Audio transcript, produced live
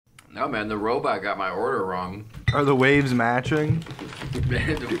No, man, the robot got my order wrong. Are the waves matching?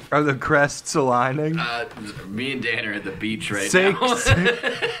 Are the crests aligning? Me and Dan are at the beach right Say- now.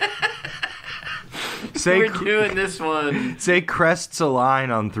 We're doing this one. Say crests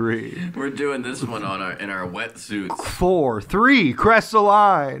align on 3. We're doing this one in our wetsuits 4, 3, crests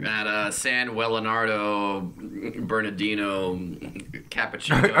align. at San Leonardo Bernardino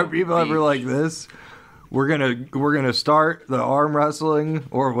Cappuccino. Are people ever Beach. like this? We're gonna start the arm wrestling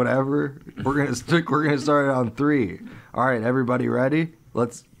or whatever. We're gonna start it on 3. All right, everybody ready?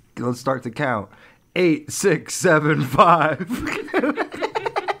 Let's start the count. 8, 6, 7, 5.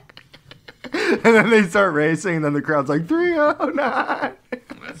 And then they start racing, and then the crowd's like 309.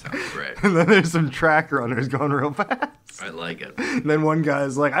 That sounds great. And then there's some track runners going real fast. I like it. And then one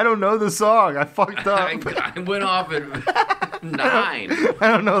guy's like, I don't know the song. I fucked up. I went off at 9. I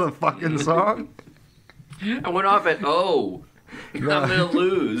don't know the fucking song. I went off at O. I'm gonna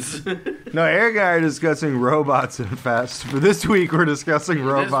lose. No, Eric and I are discussing robots and fast food. This week we're discussing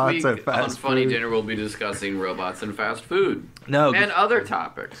robots this and week fast on Funny food. Dinner, we'll be discussing robots and fast food. No, And other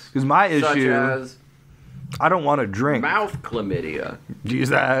topics. because my Such issue, as I don't want to drink. mouth chlamydia. Use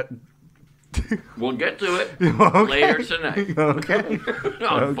that. We'll get to it Okay. later tonight Okay.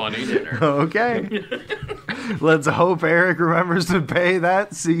 on Funny Dinner. Okay. Let's hope Eric remembers to pay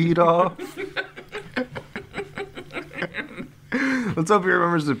that seed off. Let's hope he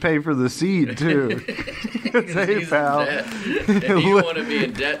remembers to pay for the seed too. Hey, He's pal. in debt. And you want to be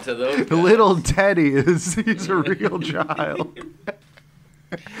in debt to those guys. Little Teddy he's a real child.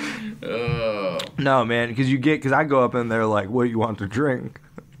 Oh. No, man, because I go up and they're like, what do you want to drink?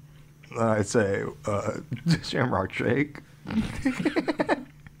 I say, Shamrock Shake.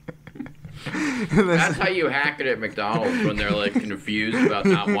 That's how you hack it at McDonald's when they're like confused about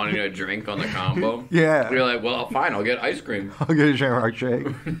not wanting a drink on the combo. Yeah. You're like, well, fine, I'll get ice cream. I'll get a Shamrock Shake.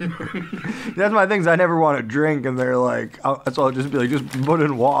 That's my things. I never want to drink, and they're like, so I'll just be like, just put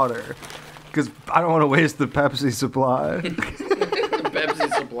in water. Because I don't want to waste the Pepsi supply. The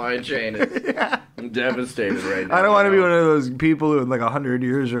Pepsi supply chain is devastated right now. I don't want to be one of those people who in like 100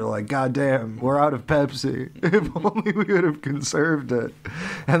 years are like, God damn, we're out of Pepsi. If only we would have conserved it.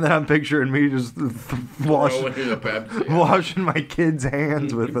 And then I'm picturing me just washing my kids'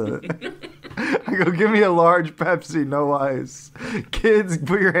 hands with it. I go, give me a large Pepsi, no ice. Kids,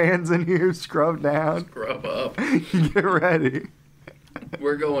 put your hands in here, scrub down. Scrub up. Get ready.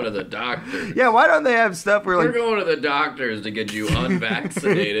 We're going to the doctor. Yeah, why don't they have stuff where We're like... going to the doctors to get you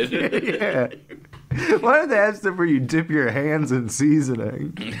unvaccinated. Yeah. Why don't they have stuff where you dip your hands in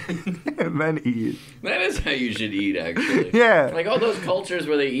seasoning and then eat? That is how you should eat, actually. Yeah. Like all those cultures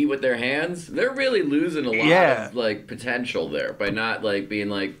where they eat with their hands, they're really losing a lot of like potential there by not like being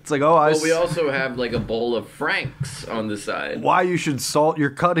like. It's like, oh, well, we also have like a bowl of Franks on the side. Why you should salt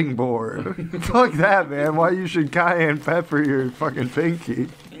your cutting board? Fuck that, man. Why you should cayenne pepper your fucking pinky?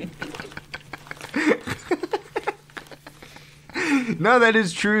 No, that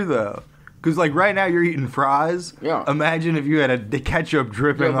is true though. Because, like, right now you're eating fries. Yeah. Imagine if you had the ketchup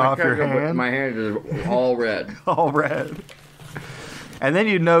dripping off your hand. My hand is all red. All red. And then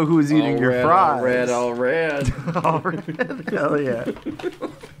you'd know who was eating your fries. All red. All red. Hell yeah.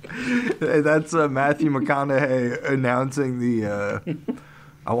 Hey, that's Matthew McConaughey announcing the,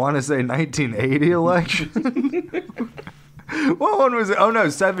 I want to say 1980 election. What one was it? Oh, no,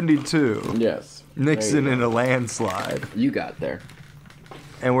 72. Yes. Nixon in a landslide. You got there.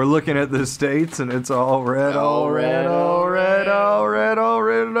 And we're looking at the states, and it's all red, all red, all red, all red, all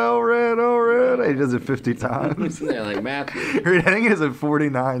red, all red, all red. He does it 50 times. Yeah, like Matthew. I think he does it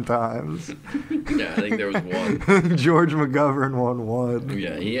 49 times. Yeah, I think there was one. George McGovern won one.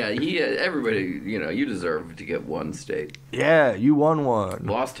 Yeah, he everybody, you deserve to get one state. Yeah, you won one.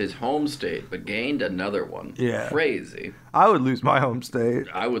 Lost his home state, but gained another one. Yeah. Crazy. I would lose my home state.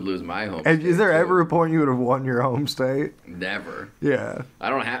 I would lose my home And state. is there too. ever a point you would have won your home state? Never. Yeah. I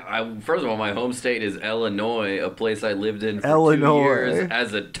don't have. First of all, my home state is Illinois, a place I lived in for Illinois. 2 years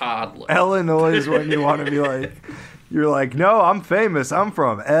as a toddler. Illinois is when you want to be like, you're like, no, I'm famous. I'm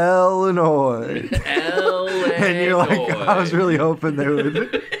from Illinois. Illinois. And you're like, I was really hoping they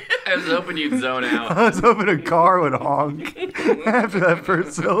would. I was hoping you'd zone out. I was hoping a car would honk after that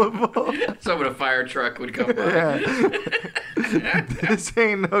first syllable. I was hoping a fire truck would come by. Yeah. This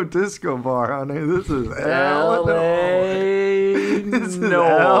ain't no disco bar, honey. This is Illinois. This is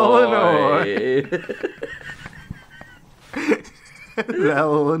Illinois.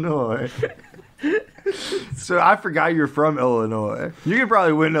 Illinois. So I forgot you're from Illinois. You could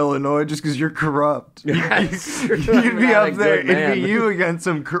probably win Illinois just because you're corrupt. Yes. You'd be Not a up there. good man. It'd be you against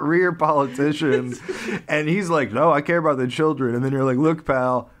some career politicians. And he's like, no, I care about the children. And then you're like, look,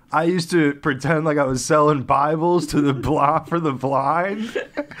 pal, I used to pretend like I was selling Bibles to the for the blind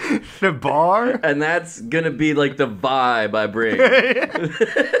in a bar. And that's going to be like the vibe I bring.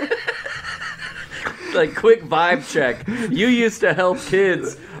 Like, quick vibe check. You used to help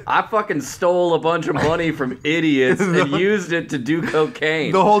kids. I fucking stole a bunch of money from idiots and used it to do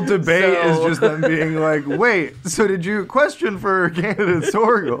cocaine. The whole debate is just them being like, wait, so did you question for candidate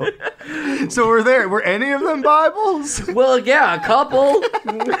Sorgel? So were any of them Bibles? Well, yeah, a couple.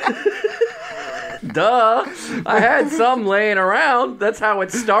 Duh. I had some laying around. That's how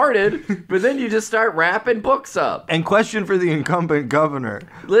it started. But then you just start wrapping books up. And question for the incumbent governor.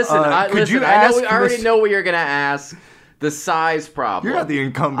 Listen, I already know what you're going to ask. The size problem. You're not the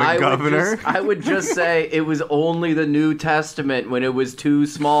incumbent governor. I would just say it was only the New Testament when it was too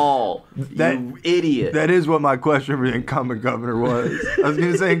small. You idiot. That is what my question for the incumbent governor was. I was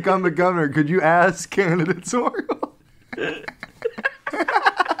going to say, incumbent governor, could you ask candidate Sorgel?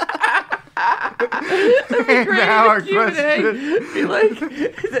 Now our question. Be like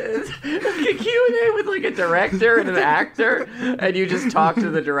a Q&A with like a director and an actor, and you just talk to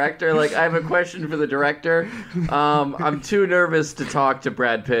the director. Like, I have a question for the director. I'm too nervous to talk to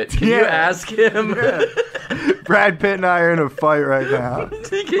Brad Pitt. Can you ask him? Yeah. Brad Pitt and I are in a fight right now.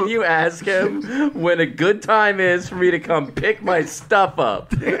 Can you ask him when a good time is for me to come pick my stuff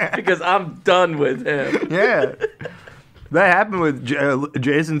up? Yeah. Because I'm done with him. Yeah. That happened with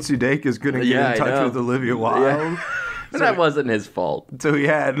Jason Sudeikis couldn't get in touch with Olivia Wilde. Yeah. So, that wasn't his fault. So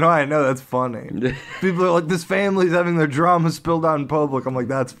I know, that's funny. People are like, this family's having their drama spilled out in public. I'm like,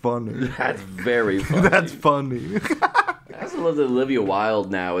 that's funny. That's very funny. That's funny. I also love that Olivia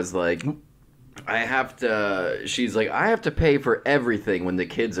Wilde now is like, she's like, I have to pay for everything when the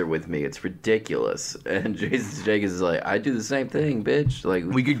kids are with me. It's ridiculous. And Jason Sudeikis is like, I do the same thing, bitch. Like,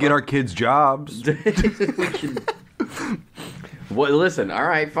 we could get our kids jobs. We could... Well, listen, all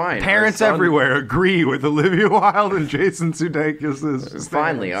right, fine. Parents everywhere agree with Olivia Wilde and Jason Sudeikis.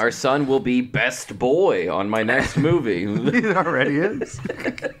 Finally, our son will be best boy on my next movie. He already is.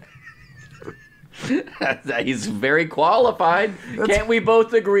 He's very qualified. Can't we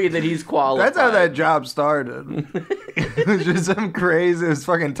both agree that he's qualified? That's how that job started. It was just some crazy. It was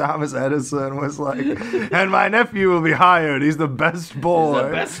fucking Thomas Edison was like, and my nephew will be hired. He's the best boy. He's the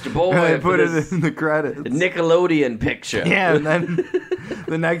best boy. And they put it in the credits. Nickelodeon picture. Yeah, and then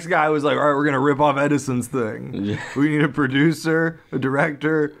the next guy was like, all right, we're going to rip off Edison's thing. We need a producer, a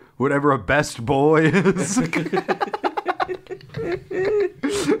director, whatever a best boy is.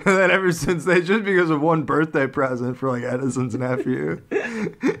 And then ever since just because of one birthday present for like Edison's nephew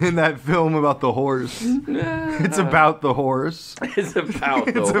in that film about the horse. It's about the horse. It's about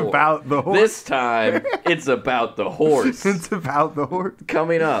the horse. It's about the horse. This time, it's about the horse. It's about the horse.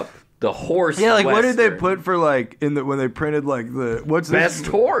 Coming up, the horse. Yeah, like Western. What did they put for like when they printed like what's best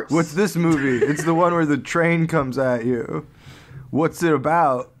horse? What's this movie? It's the one where the train comes at you. What's it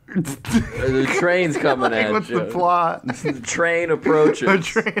about? The train's coming at what's you. What's the plot? The train approaches. The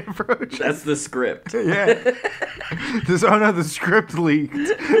train approaches. That's the script. Yeah. The script leaked.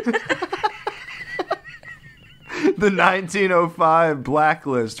 The 1905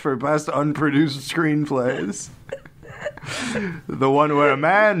 blacklist for best unproduced screenplays. The one where a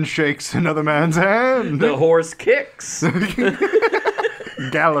man shakes another man's hand. The horse kicks.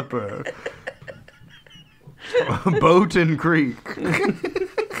 Galloper. Boaton Creek.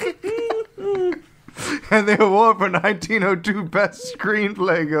 And the award for 1902 Best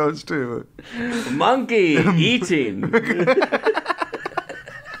Screenplay goes to... Monkey Eating. And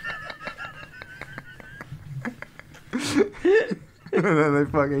then they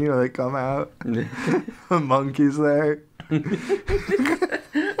fucking, they come out. The monkey's there.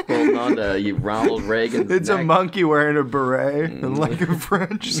 Holding on to Ronald Reagan's It's neck. A monkey wearing a beret and like a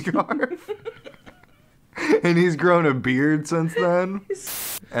French scarf. And he's grown a beard since then.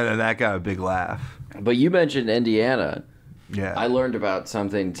 And then that got a big laugh. But you mentioned Indiana. Yeah. I learned about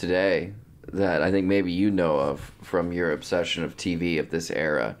something today that I think maybe you know of from your obsession of TV of this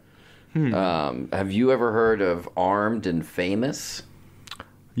era. Have you ever heard of Armed and Famous?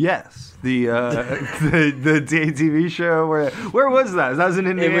 Yes. The TV show where was that? That was in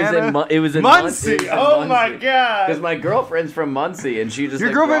Indiana? It was in Muncie. Oh my god. Because my girlfriend's from Muncie and she just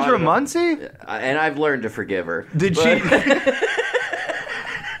Your girlfriend's from Muncie? And I've learned to forgive her. She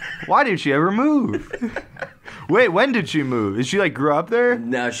Why did she ever move? Wait, when did she move? Is she like grew up there?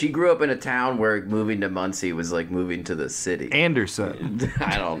 No, she grew up in a town where moving to Muncie was like moving to the city. Anderson.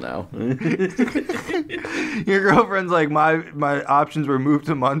 I don't know. Your girlfriend's like, my options were move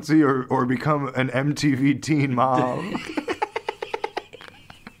to Muncie or become an MTV teen mom.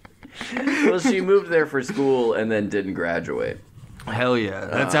 Well, she moved there for school and then didn't graduate. Hell yeah.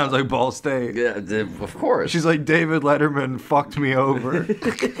 That sounds like Ball State. Yeah, of course. She's like, David Letterman fucked me over.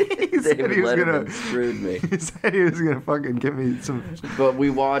 David Letterman screwed me. He said he was going to fucking give me some. But we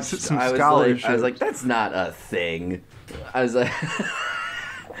watched. Some I was like, that's not a thing. I was like.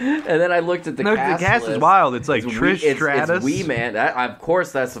 And then I looked at the cast. The cast list. is wild. It's like Trish Stratus. It's Wee Man. Of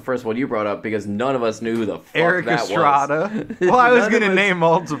course, that's the first one you brought up because none of us knew who the fuck Eric that Estrada. was. Well, I was going to name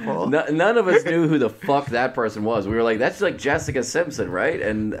multiple. None of us knew who the fuck that person was. We were like, that's like Jessica Simpson, right?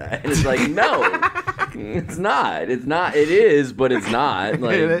 And it's like, no, it's not. It's not. It is, but it's not.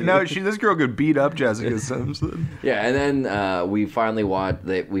 Like, no, this girl could beat up Jessica Simpson. Yeah, and then we finally got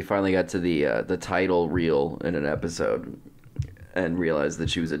to the title reel in an episode. And realized that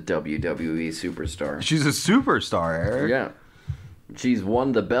she was a WWE superstar. She's a superstar, Eric. Yeah. She's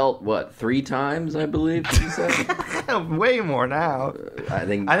won the belt, 3 times, I believe she said? Way more now. I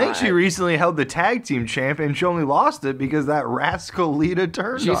think she recently held the tag team champion. She only lost it because that rascal Lita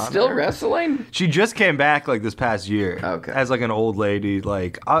turned on her. She's still wrestling? She just came back like this past year. Okay. As like an old lady.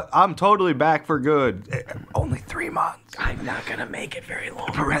 Like, I'm totally back for good. Only 3 months. I'm not going to make it very long.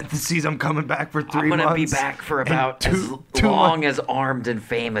 Parentheses, I'm coming back for 3 months. I'm going to be back for about two long as Armed and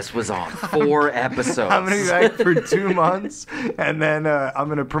Famous was on. 4 episodes. I'm going to be back for 2 months. And then I'm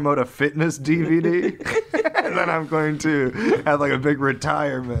going to promote a fitness DVD. And then I'm going to have like a big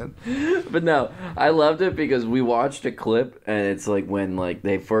retirement. But no, I loved it because we watched a clip and it's like when like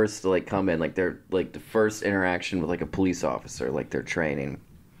they first like come in, like they're like the first interaction with like a police officer, like they're training.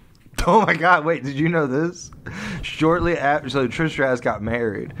 Oh my God! Wait, did you know this? Shortly after, so Trish Stratus got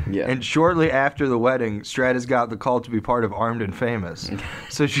married, yeah, and shortly after the wedding, Stratus got the call to be part of Armed and Famous.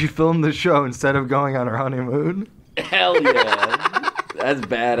 So she filmed the show instead of going on her honeymoon. Hell yeah, that's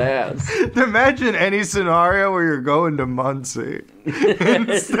badass. Imagine any scenario where you're going to Muncie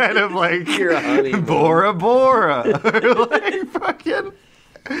instead of like your honeymoon. Bora Bora, like fucking.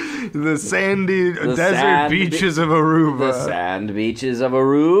 The sandy desert beaches of Aruba. The sand beaches of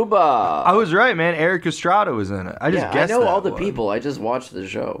Aruba. I was right, man. Eric Estrada was in it. I just guessed I know that all the one. people. I just watched the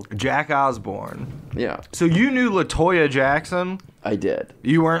show. Jack Osborne. Yeah. So you knew LaToya Jackson? I did.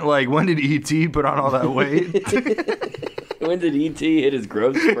 You weren't like, when did E.T. put on all that weight? When did E.T. hit his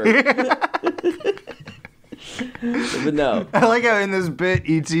growth spurt? But no. I like how in this bit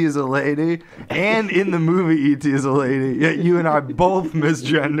E.T. is a lady, and in the movie E.T. is a lady, yet you and I both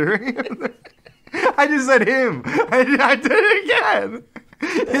misgendering. I just said him. I did it again.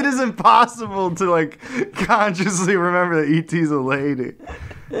 It is impossible to like consciously remember that E.T. is a lady.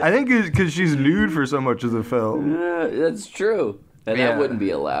 I think it's because she's nude for so much of the film. Yeah, that's true. And that wouldn't be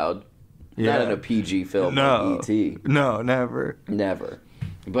allowed. Yeah. Not in a PG film like E.T. No, never. Never.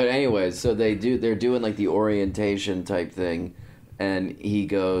 But anyways, so they're doing like the orientation type thing, and he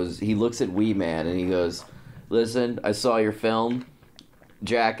looks at Wee Man and he goes, "Listen, I saw your film,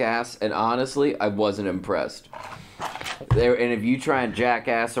 Jackass, and honestly, I wasn't impressed. And if you try and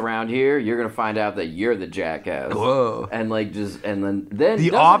jackass around here, you're gonna find out that you're the jackass." Whoa! And then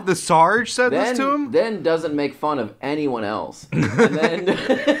the off the Sarge said this to him. Then doesn't make fun of anyone else, and then.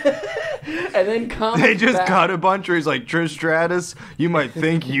 And then they just cut a bunch where he's like, Trish Stratus, you might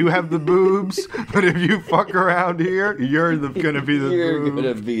think you have the boobs, but if you fuck around here, you're gonna be the boob. You're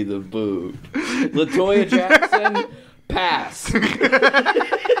gonna be the boob. LaToya Jackson, pass.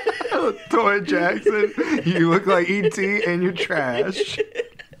 LaToya Jackson, you look like E.T. and you're trash.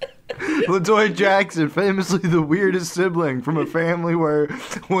 LaToya Jackson, famously the weirdest sibling from a family where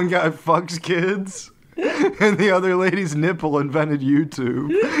one guy fucks kids and the other lady's nipple invented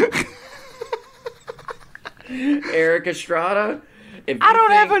YouTube. Eric Estrada. I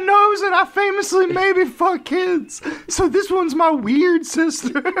don't have a nose and I famously maybe fuck kids. So this one's my weird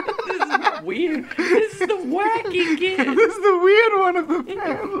sister. This is not weird. This is the wacky kid. This is the weird one of the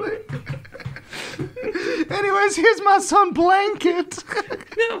family. Anyways, here's my son Blanket.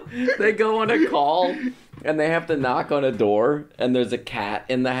 No, they go on a call and they have to knock on a door and there's a cat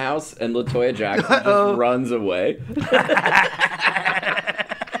in the house and LaToya Jackson just runs away.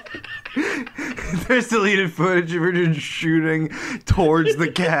 There's deleted footage of her just shooting towards the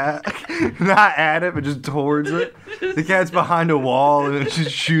cat. Not at it, but just towards it. The cat's behind a wall and it's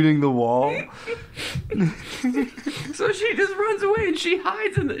just shooting the wall. So she just runs away and she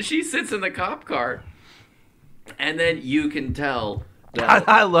hides she sits in the cop car. And then you can tell that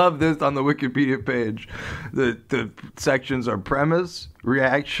I love this on the Wikipedia page. The sections are premise,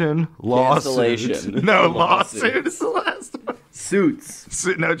 reaction, lawsuit. Cancellation. No, lawsuit is the last one. suits.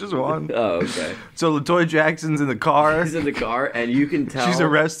 No, just one. Oh, okay. So LaToya Jackson's in the car. She's in the car, and you can tell... She's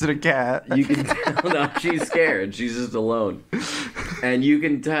arrested a cat. You can tell... No, she's scared. She's just alone. And you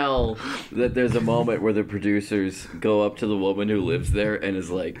can tell that there's a moment where the producers go up to the woman who lives there and is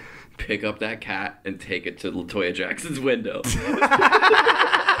like, pick up that cat and take it to LaToya Jackson's window. Do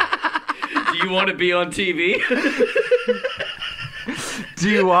you want to be on TV? Do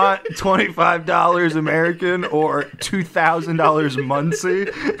you want $25 American or $2,000 Muncie?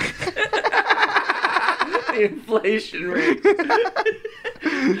 The inflation rate.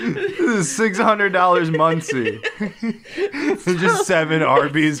 This is $600 Muncie. Just 7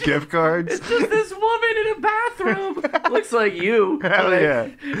 Arby's gift cards. It's just this woman in a bathrobe. Looks like you. Hell like, yeah.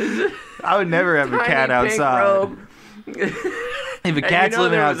 I would never have a cat outside. If a cat's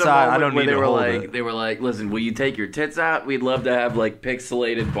living outside, I don't need to hold it. They were like, listen, will you take your tits out? We'd love to have like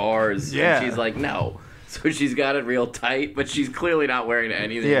pixelated bars. Yeah. And she's like, no. So she's got it real tight, but she's clearly not wearing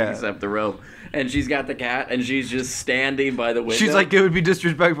anything except the robe. And she's got the cat, and she's just standing by the window. She's like, it would be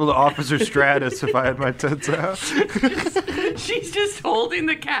disrespectful to Officer Stratus if I had my tits out. She's just holding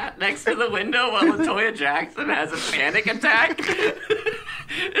the cat next to the window while LaToya Jackson has a panic attack.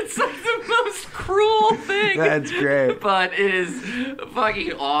 It's like the most cruel thing. That's great. But it is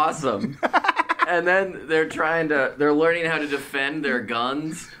fucking awesome. And then they're learning how to defend their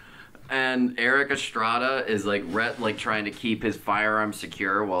guns. And Eric Estrada is like trying to keep his firearm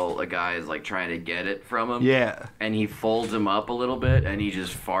secure while a guy is like trying to get it from him. Yeah. And he folds him up a little bit and he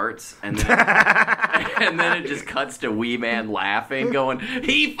just farts and then and then it just cuts to Wee Man laughing, going,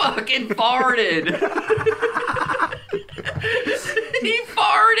 "He fucking farted." He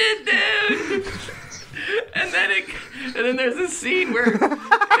farted, dude. And then there's a scene where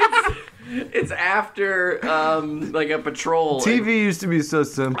it's after like a patrol. TV used to be so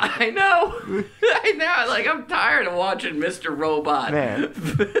simple. I know. Like, I'm tired of watching Mr. Robot. Man.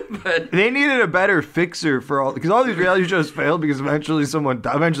 But They needed a better fixer for all, because all these reality shows failed because eventually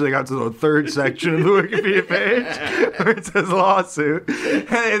they got to the 3rd section of the Wikipedia page where it says lawsuit.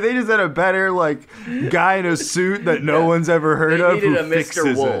 And they just had a better like guy in a suit that no one's ever heard of who fixes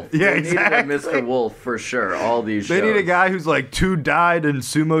Mr. Wolf. it. Yeah, They exactly. needed a Mr. Wolf for sure. All these shows. They need a guy who's like 2 dyed in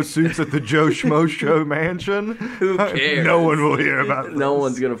sumo suits at the Joe Schmo Show mansion. Who cares? No one will hear about this. No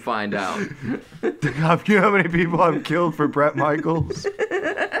one's gonna find out. You know how many people I've killed for Brett Michaels?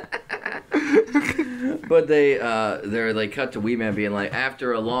 But they cut to Wee Man being like,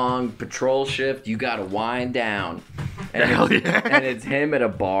 after a long patrol shift, you gotta wind down. And Hell yeah. And it's him at a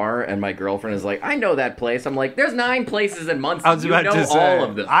bar, and my girlfriend is like, I know that place. I'm like, there's 9 places in Muncie. I was about to say, all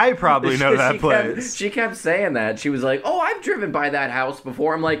of them. I probably know that place. She kept saying that. She was like, oh, I've driven by that house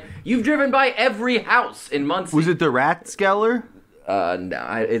before. I'm like, you've driven by every house in Muncie. Was it the Rathskeller?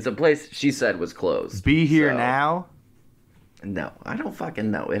 No, it's a place she said was closed. Be Here Now? No, I don't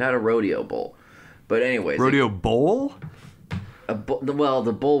fucking know. It had a rodeo bowl. But anyways. Rodeo Bowl?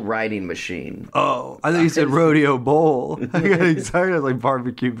 The bull riding machine. Oh, I thought you said rodeo bowl. I got excited. I was like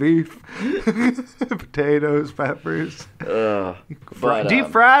barbecue beef, potatoes, peppers, deep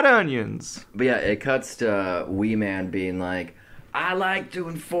fried onions. But yeah, it cuts to Wee Man being like, I like to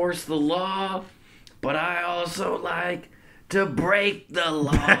enforce the law, but I also like to break the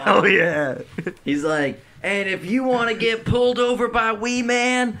law. Hell yeah. He's like, and if you want to get pulled over by Wee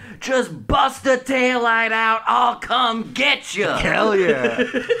Man, just bust a taillight out. I'll come get you. Hell yeah.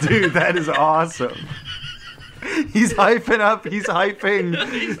 Dude, that is awesome. He's hyping up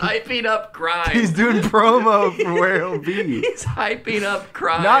crime. He's doing promo for where he'll be. He's hyping up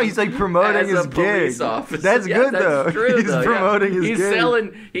crime. No, he's like promoting his gig. That's good though. True, he's promoting his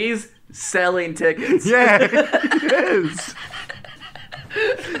gig. He's selling tickets. Yeah, he is.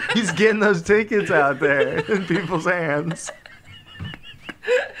 He's getting those tickets out there in people's hands.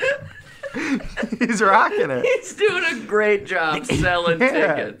 He's rocking it. He's doing a great job selling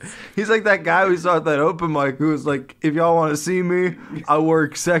tickets. He's like that guy we saw at that open mic who was like, if y'all want to see me, I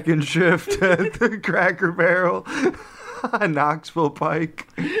work second shift at the Cracker Barrel. Knoxville Pike.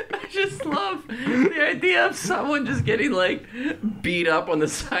 I just love the idea of someone just getting like beat up on the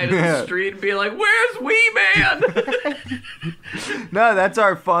side of the street and being like, "Where's Wee Man?" No, that's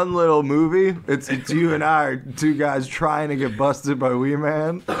our fun little movie. It's you and I are 2 guys trying to get busted by Wee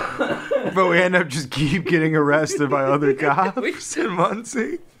Man, but we end up just keep getting arrested by other cops in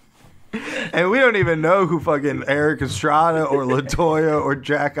Muncie. And we don't even know who fucking Eric Estrada or LaToya or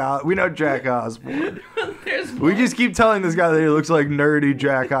Jack Osborne. We know Jack Osborne. We just keep telling this guy that he looks like nerdy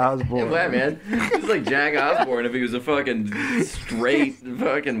Jack Osborne. Yeah, man. He's like Jack Osborne if he was a fucking straight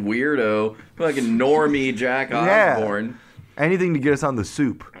fucking weirdo, fucking normie Jack Osborne. Yeah. Anything to get us on the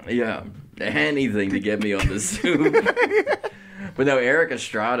soup. Yeah. Anything to get me on the soup. But no, Eric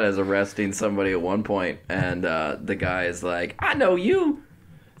Estrada is arresting somebody at one point, and the guy is like, I know you.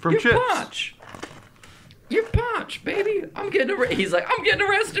 From You're Chips. Ponch. You're Ponch, baby. He's like, I'm getting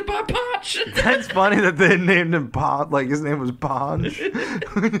arrested by Ponch. That's funny that they named him Ponch. Like, his name was Ponch.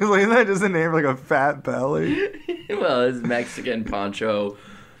 Like, isn't that just a name like a fat belly? Well, it's Mexican Poncho.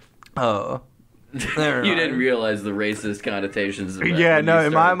 Oh. You didn't realize the racist connotations of that. Yeah, when no, you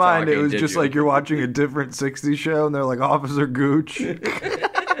in my started mind, it talking, was did just you? like you're watching a different 60s show and they're like, Officer Gooch.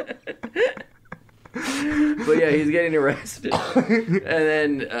 But yeah, he's getting arrested. And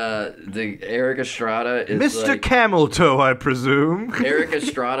then the Eric Estrada is Mr. like... Camel Toe, I presume. Eric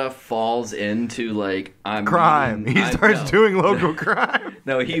Estrada falls into, like, Crime. He starts doing local crime.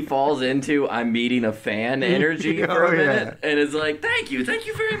 No, he falls into I'm meeting a fan energy for a minute. Yeah. And is like, thank you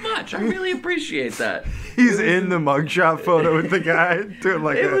very much. I really appreciate that. He's in the mugshot photo with the guy doing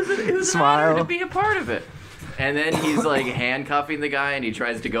like It a was an smile. honor to be a part of it. And then he's like handcuffing the guy, and he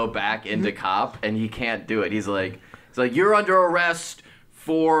tries to go back into cop, and he can't do it. He's like, you're under arrest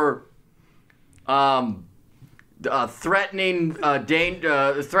for threatening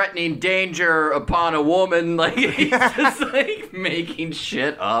danger upon a woman. Like, he's just like making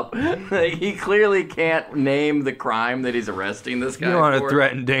shit up. Like, he clearly can't name the crime that he's arresting this guy You don't want for. to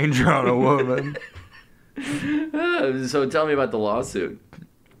threaten danger on a woman. So tell me about the lawsuit.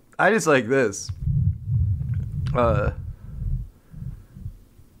 I just like this. Oh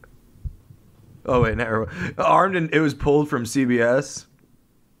wait, never mind. Armed and it was pulled from CBS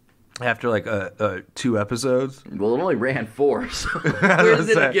after like 2 episodes. Well, it only ran 4, so where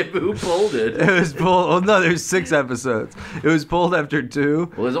did it get? Who pulled it? It was pulled. Well, no, there's 6 episodes. It was pulled after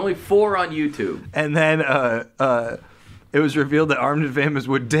 2. Well, there's only 4 on YouTube. And then it was revealed that Armed and Famous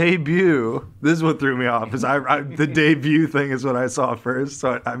would debut. This is what threw me off. Is the debut thing is what I saw first,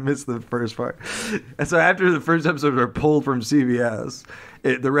 so I missed the first part. And so after the first episodes were pulled from CBS,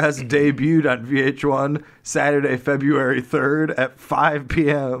 the rest debuted on VH1 Saturday, February 3rd at 5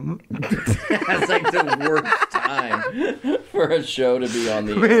 p.m. That's like the worst time for a show to be on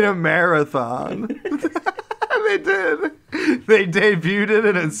the Made air. a marathon. They did. They debuted it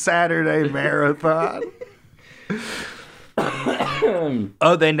in a Saturday marathon.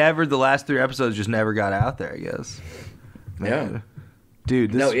 Oh, the last 3 episodes just never got out there, I guess. Man. Yeah.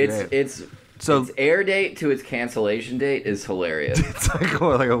 Dude, this is great. its air date to its cancellation date is hilarious. It's like,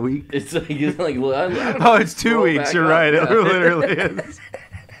 what, like a week? It's like I don't know, Oh, it's 2 scroll weeks. back You're up. right. It literally is.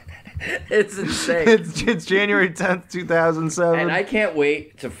 It's insane. It's January 10th, 2007. And I can't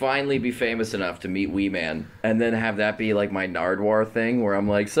wait to finally be famous enough to meet Wee Man, and then have that be like my Nardwar thing, where I'm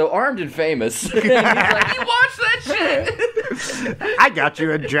like, so Armed and Famous. And he's like, you watch that shit? I got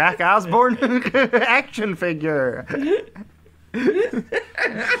you a Jack Osborne action figure.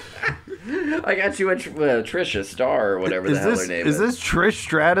 I got you a Trisha Star or whatever the hell her name is. Is this Trish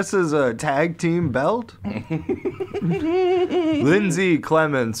Stratus's tag team belt? Lindsay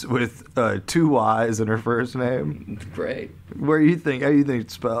Clements with 2 Y's in her first name. Great. How do you think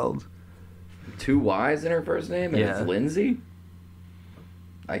it's spelled? 2 Y's in her first name, and Yeah. it's Lindsay?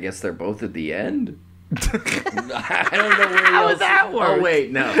 I guess they're both at the end? I don't know where How else. would that work? Oh,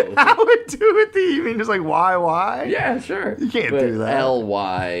 wait, no. How would do it? You mean just like YY? Yeah, sure. You can't do that.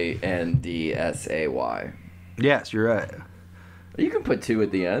 LYNDSAY. Yes, you're right. You can put 2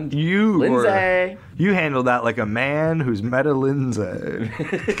 at the end. You handled that like a man who's met a Lindsay.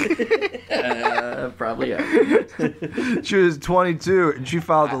 Probably, yeah. She was 22 and she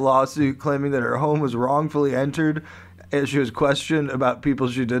filed a lawsuit claiming that her home was wrongfully entered as she was questioned about people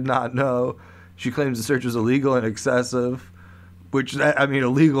she did not know. She claims the search was illegal and excessive, which, I mean,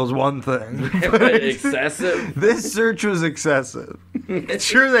 illegal is one thing. But excessive? This search was excessive.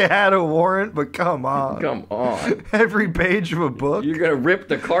 Sure, they had a warrant, but come on. Come on. Every page of a book. You're going to rip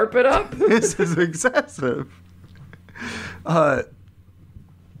the carpet up? This is excessive.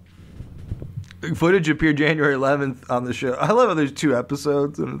 Footage appeared January 11th on the show. I love how there's 2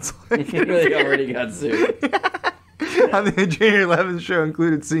 episodes, and it's like... They already got sued. On the January 11th show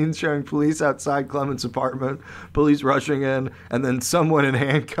included scenes showing police outside Clements' apartment, police rushing in, and then someone in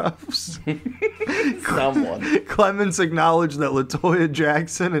handcuffs. Someone. Clements acknowledged that LaToya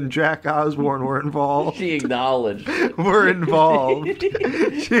Jackson and Jack Osborne were involved. She acknowledged. Were involved.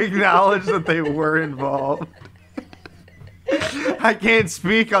 She acknowledged that they were involved. I can't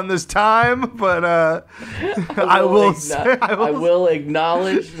speak on this time, but I will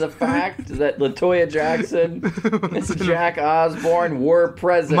acknowledge the fact that LaToya Jackson and Jack Osborne were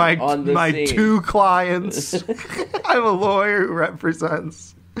present on the my scene. 2 clients. I'm a lawyer who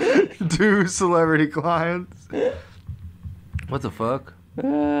represents 2 celebrity clients. What the fuck?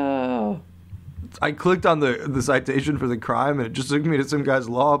 Oh. I clicked on the citation for the crime, and it just took me to some guy's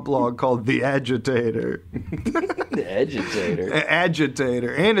law blog called The Agitator. The Agitator.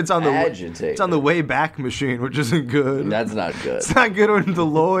 Agitator, and it's on the Agitator. it's on the Wayback Machine, which isn't good. That's not good. It's not good when the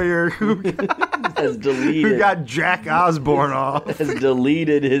lawyer who Has deleted. who got Jack Osborne off. Has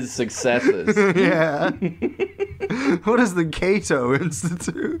deleted his successes. Yeah. What is the Cato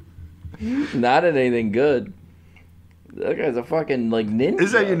Institute? Not in anything good. That guy's a fucking, like, ninja. This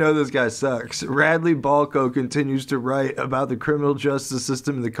is how you know this guy sucks. Radley Balco continues to write about the criminal justice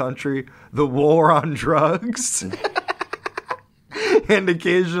system in the country, the war on drugs, and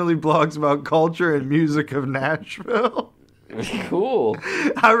occasionally blogs about culture and music of Nashville. Cool.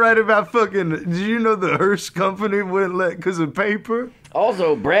 I write about fucking... Did you know the Hearst Company wouldn't let because of paper?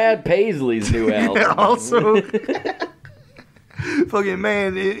 Also, Brad Paisley's new album. Yeah, also... Fucking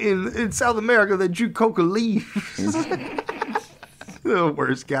man, in South America, they chew coca leaves. The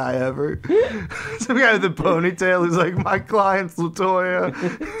worst guy ever. Some guy with a ponytail who's like, my client's LaToya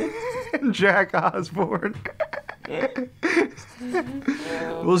and Jack Osborne.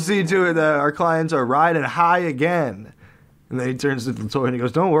 We'll see to it that our clients are riding high again. And then he turns to LaToya and he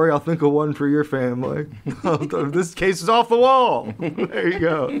goes, don't worry, I'll think of one for your family. This case is off the wall. There you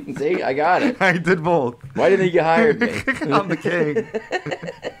go. See, I got it. I did both. Why didn't you hire me? I'm the king.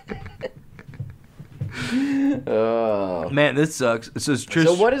 Oh. Man, this sucks. It says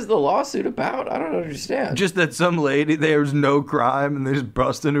So what is the lawsuit about? I don't understand. Just that some lady, there's no crime, and they just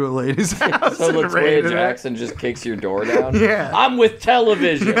bust into a lady's house. So and LaToya raided it. Jackson just kicks your door down? Yeah. I'm with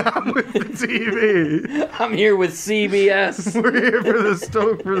television. I'm with the TV. I'm here with CBS. We're here for the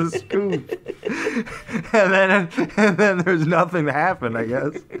scoop. And then there's nothing to happen, I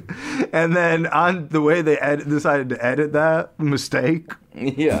guess. And then on the way they decided to edit that mistake.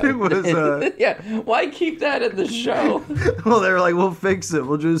 Yeah. It was yeah. Why keep that in the show? well, they were like, we'll fix it.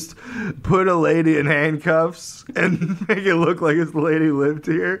 We'll just put a lady in handcuffs and make it look like it's the lady who lived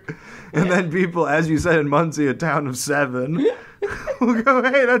here. And then people, as you said in Muncie, a town of 7, will go,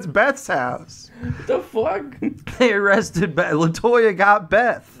 hey, that's Beth's house. The fuck? They arrested Beth. LaToya got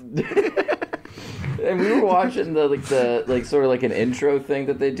Beth. And we were watching the sort of like an intro thing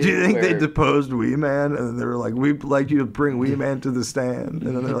that they do. Do you think they deposed Wee Man? And then they were like, we'd like you to bring Wee Man to the stand.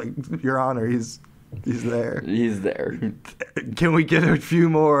 And then they're like, Your Honor, he's there. He's there. Can we get a few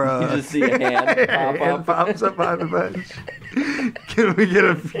more... You just see a hand pop hand up. pops up on the bench. Can we get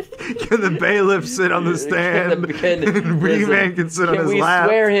Can the bailiff sit on the stand? And Wee Man can sit on his lap. Can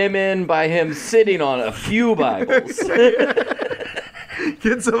we swear him in by him sitting on a few Bibles?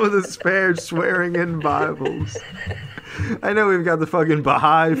 Get some of the spare swearing in Bibles. I know we've got the fucking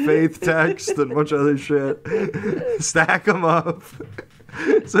Baha'i faith text and a bunch of other shit. Stack them up.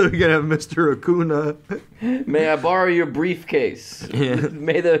 So we can have Mr. Acuna. May I borrow your briefcase? Yeah.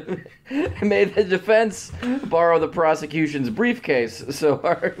 May the defense borrow the prosecution's briefcase so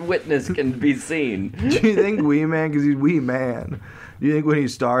our witness can be seen. Do you think Wee Man, because he's Wee Man, do you think when he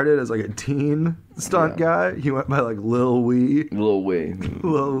started as like a teen stunt guy, he went by like Lil Wee? Lil Wee.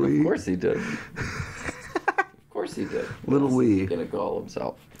 Lil Wee. Of course he did. Of course he did. Little Wee. He's gonna call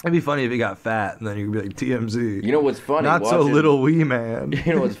himself. It'd be funny if he got fat and then you could be like TMZ. You know what's funny? Not so Little Wee Man.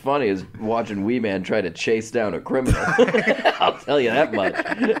 You know what's funny is watching Wee Man try to chase down a criminal. I'll tell you that much.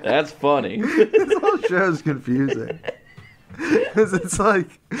 That's funny. This whole show's confusing. Because it's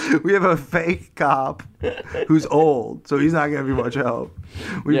like, we have a fake cop who's old, so he's not going to be much help.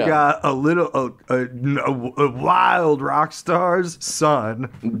 We've got a wild rock star's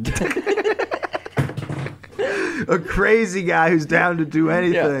son. A crazy guy who's down to do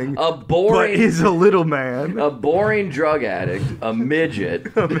anything. A boring, but is a little man. A boring drug addict, a midget.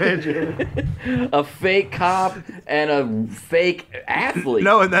 A fake cop, and a fake athlete.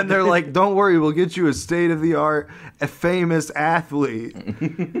 No, and then they're like, don't worry, we'll get you a state-of-the-art, a famous athlete.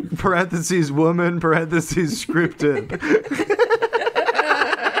 Parentheses woman, parentheses scripted.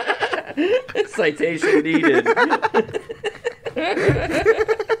 Citation needed.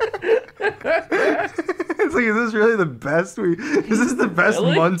 It's like, is this really the best is this the best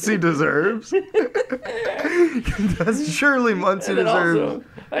Really? Muncie deserves? That's surely Muncie deserves. Also,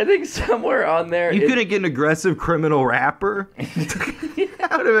 I think somewhere on there... You couldn't get an aggressive criminal rapper?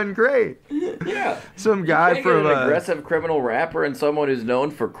 That would have been great. Yeah. Some guy Get from... an aggressive criminal rapper and someone who's known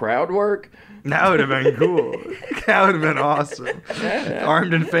for crowd work? That would have been cool. That would have been awesome. Yeah.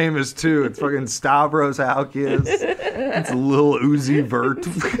 Armed and Famous, too. It's fucking Stavros Halkias. It's Lil Uzi Vert.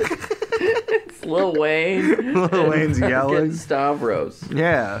 It's Lil Wayne. Lil Wayne's yelling. Fucking Stavros.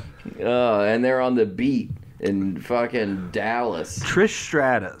 Yeah. And they're on the beat in fucking Dallas. Trish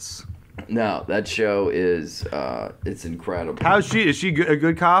Stratus. No, that show is it's incredible. How's she? Is she a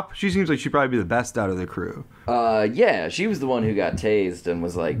good cop? She seems like she'd probably be the best out of the crew. Yeah, she was the one who got tased and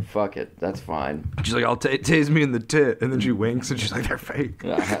was like, "Fuck it, that's fine." She's like, "I'll tase me in the tit," and then she winks and she's like, "They're fake."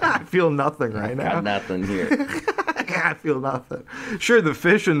 I feel nothing right now. Got nothing here. I feel nothing. Sure, the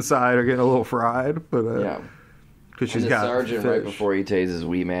fish inside are getting a little fried, but yeah. Because she's the got sergeant fish. right before he tases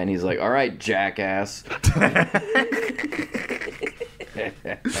Wee Man, he's like, "All right, jackass."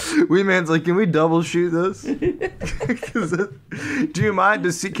 Wee Man's like, "Can we double shoot this?" Do you mind?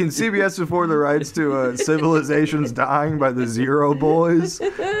 Can CBS afford the rights to "Civilization's Dying" by the Zero Boys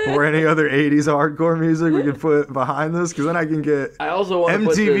or any other '80s hardcore music we could put behind this? Because then I can get. I also want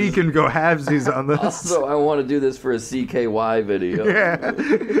MTV can go halvesies on this. Also, I want to do this for a CKY video. Yeah,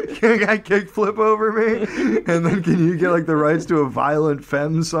 can I kickflip over me? And then can you get like the rights to a violent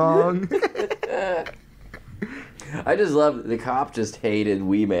femme song? I just love the cop just hated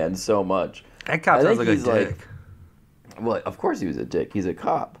Wee Man so much. That cop sounds like a dick. Well, of course he was a dick. He's a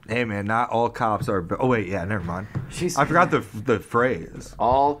cop. Hey man, not all cops are. Oh wait, yeah, never mind. I forgot the phrase.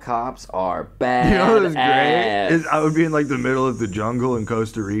 All cops are bad. You know what was great? I would be in like the middle of the jungle in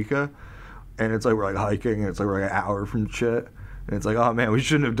Costa Rica, and it's like we're like hiking, and it's like we're like an hour from shit. And it's like, oh man, we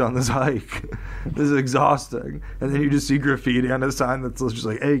shouldn't have done this hike. This is exhausting. And then you just see graffiti on a sign that's just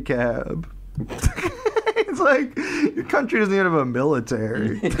like, "A cab." It's like, your country doesn't even have a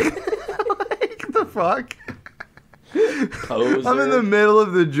military. Like, the fuck? Poser. I'm in the middle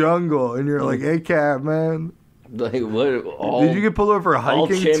of the jungle, and you're like, "A cab, man." Like, what? Did you get pulled over for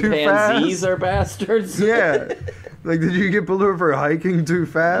hiking too fast? All chimpanzees are bastards? Yeah. Like, did you get pulled over for hiking too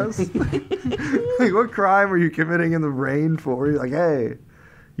fast? Like, what crime are you committing in the rain for? You're like, "Hey,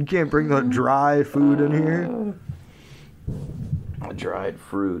 you can't bring the dry food in here." Dried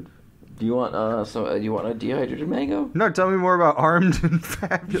fruit. Do you want do you want a dehydrated mango? No, tell me more about Armed and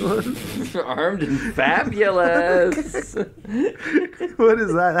Fabulous. Armed and Fabulous. What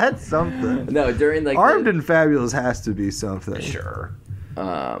is that? That's something. No, during like Armed and Fabulous has to be something. Sure.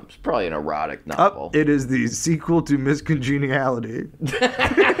 It's probably an erotic novel. It is the sequel to Miss Congeniality.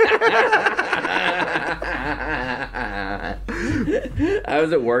 I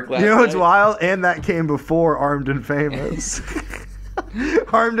was at work last night. You know what's wild? And that came before Armed and Famous.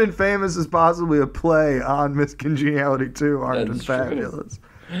 Armed and Famous is possibly a play on Miss Congeniality 2, Armed and Fabulous.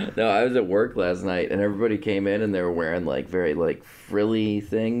 No, I was at work last night, and everybody came in, and they were wearing, like, very, like, frilly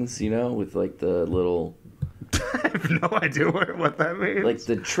things, you know, with, like, the little... I have no idea what that means. Like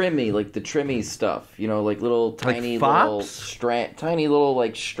the trimmy stuff, you know, like little tiny like little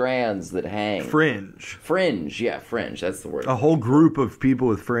like strands that hang. Fringe. Yeah, fringe. That's the word. A whole group of people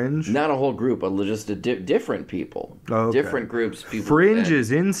with fringe. Not a whole group, but just different people. Oh, okay. Different groups. People. Fringe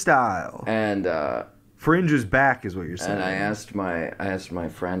is in style. And fringe is back, is what you're saying. And I asked my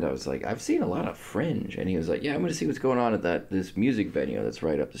friend. I was like, "I've seen a lot of fringe," and he was like, "Yeah, I'm going to see what's going on at this music venue that's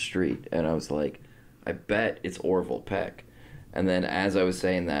right up the street." And I was like, "I bet it's Orville Peck." And then as I was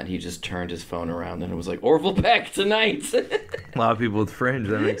saying that, he just turned his phone around and it was like, "Orville Peck tonight." A lot of people with fringe,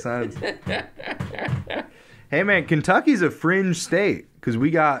 that makes sense. Hey man, Kentucky's a fringe state because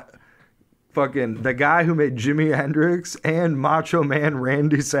we got fucking the guy who made Jimi Hendrix and Macho Man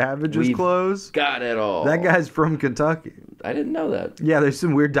Randy Savage's clothes. Got it all. That guy's from Kentucky. I didn't know that. Yeah, there's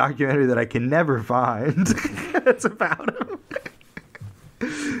some weird documentary that I can never find. That's about him.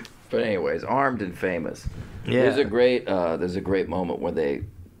 But anyways, Armed and Famous. Yeah. There's a great moment where they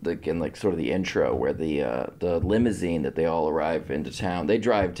like in like sort of the intro where the limousine that they all arrive into town. They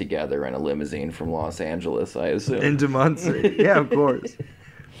drive together in a limousine from Los Angeles, I assume. Into Muncie. Yeah, of course.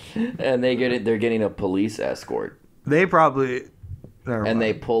 And they're getting a police escort. They probably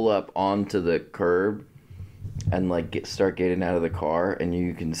they pull up onto the curb and like start getting out of the car, and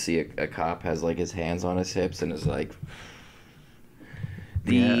you can see a cop has like his hands on his hips and is like,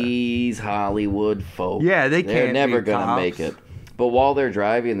 "These Hollywood folk, they're never gonna make it." But while they're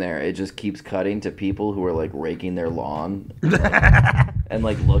driving there, it just keeps cutting to people who are like raking their lawn and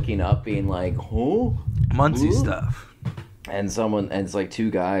like looking up, being like, "Huh?" Muncie stuff. And it's like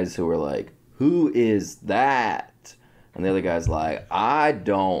two guys who are like, "Who is that?" And the other guy's like, "I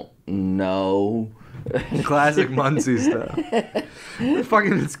don't know." Classic Muncie stuff.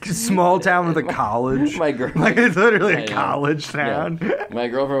 Fucking small town with a college. Like it's literally a college town. Yeah. My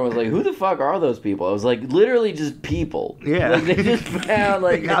girlfriend was like, "Who the fuck are those people?" I was like, "Literally just people." Yeah. Like they just found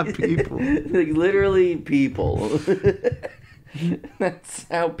like they got people. Like literally people. That's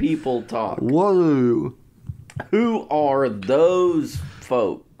how people talk. Whoa. Who are those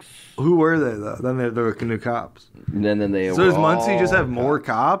folks? Who were they though? Then they're the new cops. And then they. So does Muncie just have more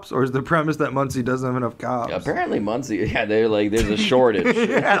cops, or is the premise that Muncie doesn't have enough cops? Apparently, Muncie. Yeah, they're like, there's a shortage.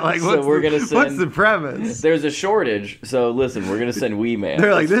 Yeah, like so we're gonna send. What's the premise? There's a shortage. So listen, we're gonna send Wee Man.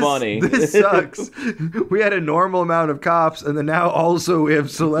 They're like, it's funny. This sucks. We had a normal amount of cops, and then now also we have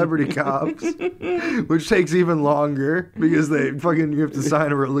celebrity cops, which takes even longer because you have to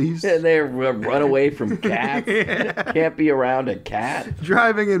sign a release. And they run away from cats. Can't be around a cat.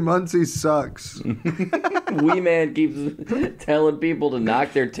 Driving in Muncie sucks. Wee Man keeps telling people to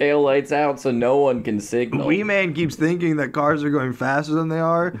knock their taillights out so no one can signal. Wee Man keeps thinking that cars are going faster than they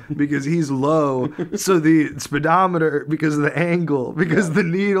are because he's low. So the speedometer, because of the angle, because the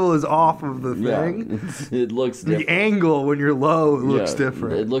needle is off of the thing. It looks different. The angle when you're low looks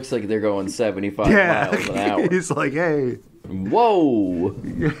different. It looks like they're going 75 miles an hour. He's like, hey. Whoa.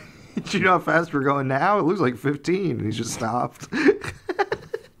 You know how fast we're going now? It looks like 15. He's just stopped.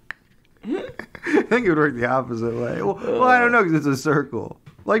 I think it would work the opposite way. Well, I don't know because it's a circle.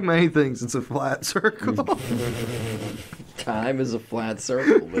 Like many things, it's a flat circle. Time is a flat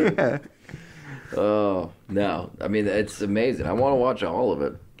circle, man. Yeah. Oh, no. I mean, it's amazing. I want to watch all of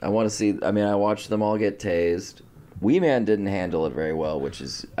it. I want to see... I mean, I watched them all get tased. Wee Man didn't handle it very well, which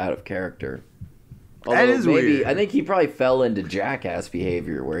is out of character. Although that is weird. I think he probably fell into jackass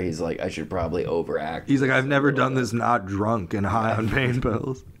behavior where he's like, I should probably overact. He's like, I've never done this not drunk and high on pain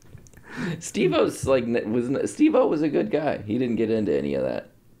pills. Steve-O's like Steve-O was a good guy. He didn't get into any of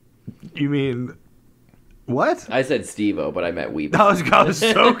that. You mean what? I said Steve-O, but I meant Wee Man. I was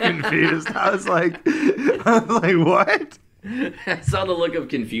so confused. I was like, what? I saw the look of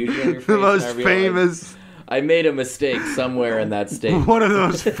confusion on your face. The most famous. I made a mistake somewhere in that statement. One of the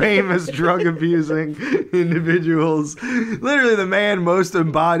most famous drug abusing individuals. Literally the man most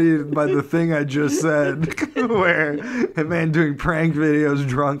embodied by the thing I just said. Where a man doing prank videos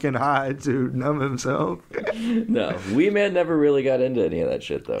drunk and high to numb himself. No, Wee Man never really got into any of that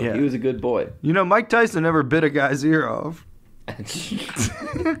shit, though. Yeah. He was a good boy. You know, Mike Tyson never bit a guy's ear off. I'm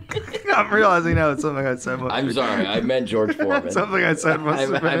realizing now it's something I said. I'm sorry, I meant George Foreman. Something I said must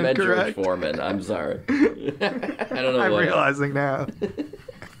have been I meant incorrect. George Foreman. I'm sorry. I don't know. I'm realizing now.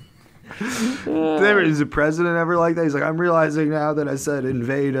 Is the president ever like that? He's like, I'm realizing now that I said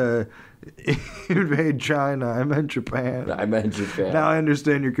invade China. I meant Japan. Now I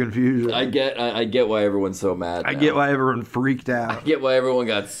understand your confusion. I get why everyone's so mad. I get why everyone freaked out. I get why everyone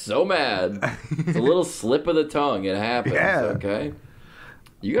got so mad. It's a little slip of the tongue. It happens. Yeah. Okay.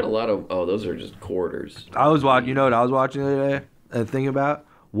 You got a lot of... Oh, those are just quarters. I was watching... You know what I was watching the other day? And thinking about?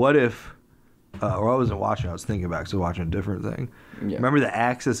 What if... or I wasn't watching. I was thinking about because I was watching a different thing. Yeah. Remember the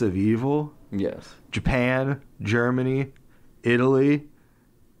Axis of Evil? Yes. Japan, Germany, Italy.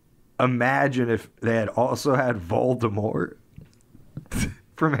 Imagine if they had also had Voldemort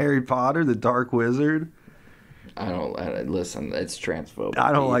from Harry Potter, the Dark Wizard. Listen, it's transphobic.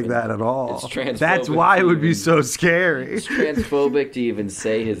 I don't like that at all. It's transphobic. That's why it would be so scary. It's transphobic to even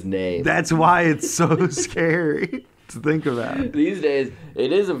say his name. That's why it's so scary to think about. These days,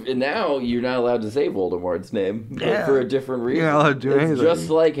 it is. Now you're not allowed to say Voldemort's name, but for a different reason. You're not allowed to do anything.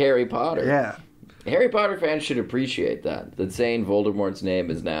 Just like Harry Potter. Yeah. Harry Potter fans should appreciate that saying Voldemort's name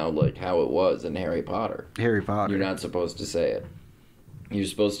is now like how it was in Harry Potter. Harry Potter. You're not supposed to say it. You're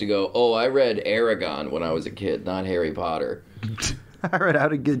supposed to go, oh, I read Aragon when I was a kid, not Harry Potter. I read How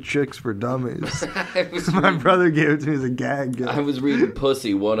to Get Chicks for Dummies. My brother gave it to me as a gag gift. I was reading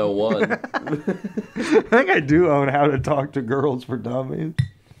Pussy 101. I think I do own How to Talk to Girls for Dummies.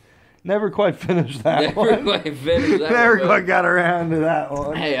 Never quite finished that one. Never quite got around to that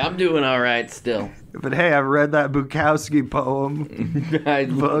one. Hey, I'm doing all right still. But hey, I've read that Bukowski poem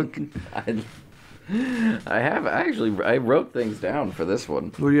book. I wrote things down for this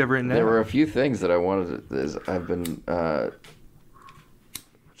one. What do you have written down? There were a few things that I wanted to... I've been...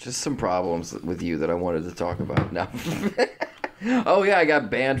 just some problems with you that I wanted to talk about now. Oh yeah, I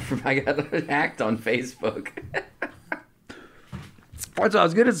got hacked on Facebook. That's what I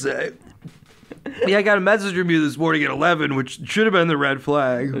was going to say. Yeah, I got a message from you this morning at 11, which should have been the red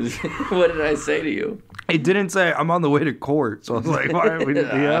flag. What did I say to you? It didn't say, I'm on the way to court. So I was like, why are we be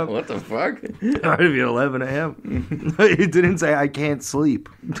up? What the fuck? Why would it be at 11 a.m.? It didn't say, I can't sleep.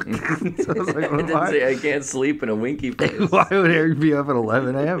 So I was like, it didn't say, I can't sleep in a winky face. Why would Eric be up at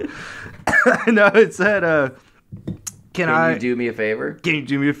 11 a.m.? No, it said, Can you do me a favor? Can you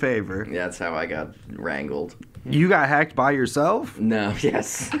do me a favor? Yeah, that's how I got wrangled. You got hacked by yourself? No,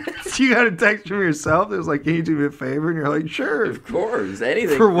 yes. You got a text from yourself that was like, can you do me a favor? And you're like, sure. Of course.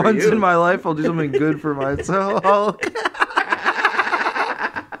 Anything for once you. In my life, I'll do something good for myself.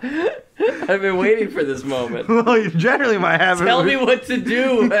 I I've been waiting for this moment. Well, generally my habit. Tell me what to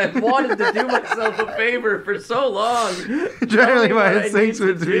do. I've wanted to do myself a favor for so long. Generally my instincts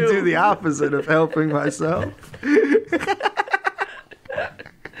would be do the opposite of helping myself.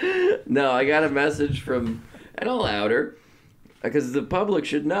 No, I got a message from, and I'll out her, because the public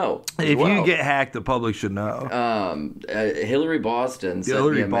should know. If you get hacked, the public should know. Hillary Boston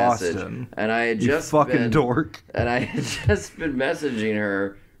sent me a message, and I had just dork. And I had just been messaging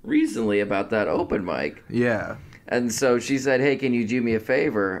her recently about that open mic. Yeah. And so she said, "Hey, can you do me a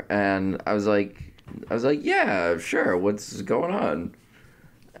favor?" And I was like, "Yeah, sure. What's going on?"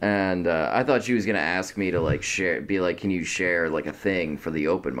 And I thought she was gonna ask me to like be like, "Can you share like a thing for the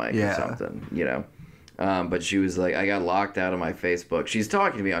open mic or something?" You know. But she was like, I got locked out of my Facebook. She's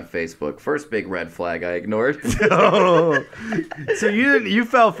talking to me on Facebook. First big red flag I ignored. Oh. So you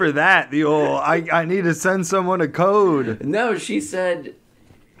fell for that. The old I need to send someone a code. No, she said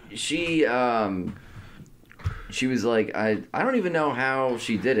she was like, I don't even know how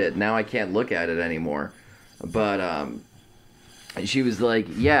she did it. Now I can't look at it anymore. But she was like,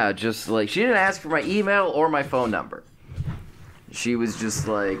 yeah, just like, she didn't ask for my email or my phone number. She was just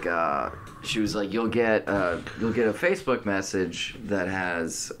like, you'll get a Facebook message that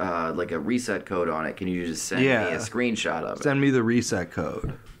has like a reset code on it. Can you just send me a screenshot of it? Send me the reset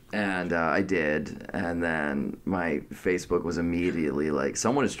code. And I did, and then my Facebook was immediately like,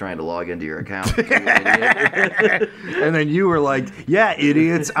 someone is trying to log into your account. You idiot. And then you were like, yeah,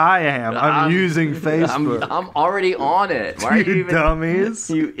 idiots, I am. I'm using Facebook. I'm already on it. Why are you even, dummies?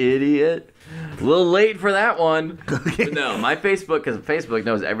 You idiot. A little late for that one. But no, my Facebook, because Facebook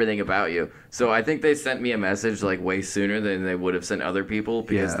knows everything about you. So I think they sent me a message like way sooner than they would have sent other people,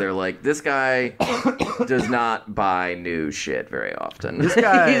 because they're like, this guy does not buy new shit very often. This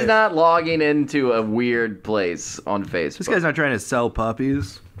guy, he's not logging into a weird place on Facebook. This guy's not trying to sell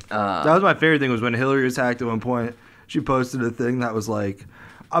puppies. That was my favorite thing, was when Hillary was hacked at one point. She posted a thing that was like,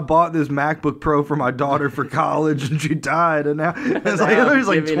 I bought this MacBook Pro for my daughter for college, and she died, and now it's like Hillary's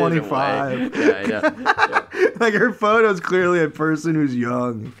like 25. Yeah, I know. Yeah. Like, her photo's clearly a person who's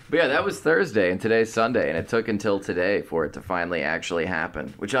young. But yeah, that was Thursday, and today's Sunday, and it took until today for it to finally actually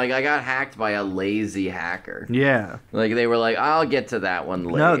happen. Which, like, I got hacked by a lazy hacker. Yeah. Like, they were like, I'll get to that one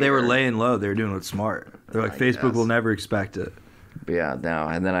later. No, they were laying low. They were doing it smart. They're like, Facebook will never expect it. But yeah, no,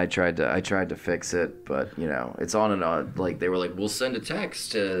 and then I tried to fix it, but you know, it's on and on. Like, they were like, we'll send a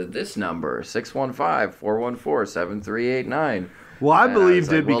text to this number, 615-414-7389. Well, I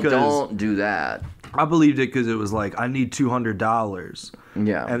believed it because, don't do that. I believed it because it was like, I need $200.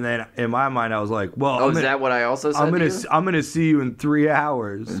 Yeah. And then in my mind, I was like, well, is that what I also said? I'm gonna see you in 3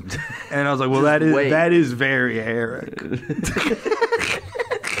 hours. And I was like, well, that is very Eric.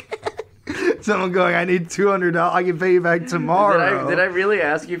 Someone going, I need $200. I can pay you back tomorrow. Did I really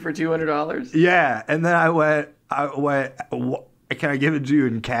ask you for $200? Yeah, and then I went. Can I give it to you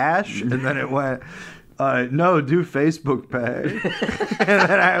in cash? And then it went, no, do Facebook Pay. And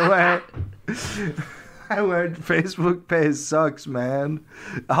then I went, Facebook Pay sucks, man.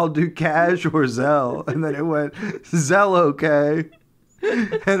 I'll do cash or Zelle. And then it went, Zelle okay.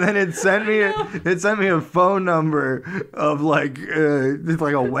 And then it sent me a phone number of like a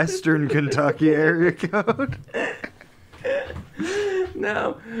Western Kentucky area code.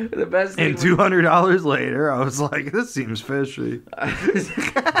 No, the best thing. And $200 later, I was like, "This seems fishy." I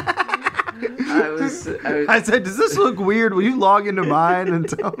said, "Does this look weird? Will you log into mine and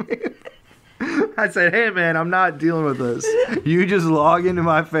tell me?" I said, hey, man, I'm not dealing with this. You just log into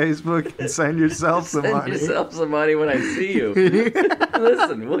my Facebook and send yourself some money. Send yourself some money when I see you.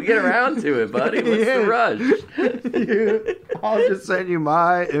 Listen, we'll get around to it, buddy. What's the rush? I'll just send you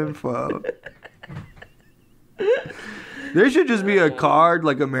my info. There should just be a card,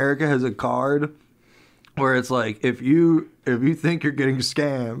 like America has a card, where it's like, if you think you're getting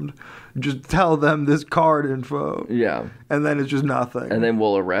scammed, just tell them this card info. Yeah. And then it's just nothing. And then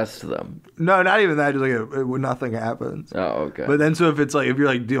we'll arrest them. No, not even that. Just like nothing happens. Oh, okay. But then, so if it's like, if you're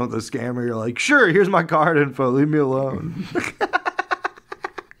like dealing with a scammer, you're like, sure, here's my card info. Leave me alone.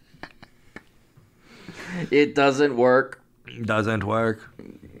 It doesn't work. Doesn't work.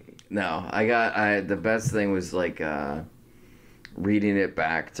 No, the best thing was like reading it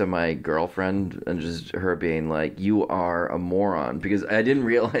back to my girlfriend and just her being like, you are a moron, because I didn't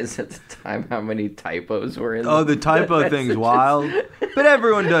realize at the time how many typos were in the typo thing's wild, but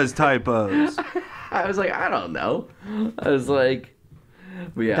everyone does typos. I was like, I don't know. I was like,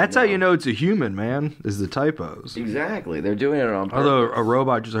 but yeah, that's how you know it's a human, man, is the typos. Exactly. They're doing it on purpose. Although a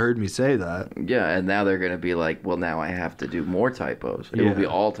robot just heard me say that. Yeah, and now they're going to be like, well, now I have to do more typos. It will be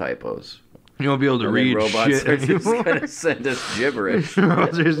all typos. You won't be able to And read robots shit are just anymore. gonna send us gibberish.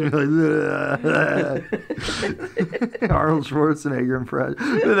 Robots are just gonna be like, Arnold Schwarzenegger impression.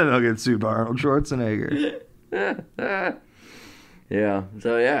 Then they'll get sued by Arnold Schwarzenegger. Yeah.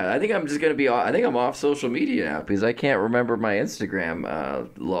 So yeah, I think I'm just gonna be. I think I'm off social media now because I can't remember my Instagram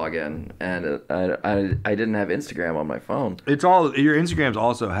login, and I didn't have Instagram on my phone. It's all your Instagram's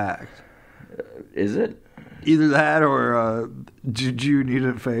also hacked. Is it? Either that or did you need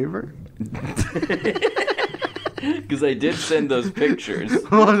a favor? Because I did send those pictures.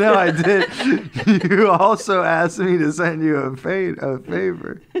 Well, no, I did. You also asked me to send you a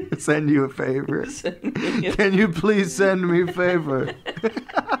favor. Send you a favor. Can you please send me a favor?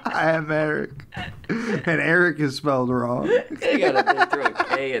 I am Eric. And Eric is spelled wrong. I gotta throw a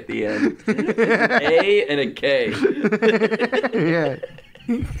K at the end. An A and a K. Yeah.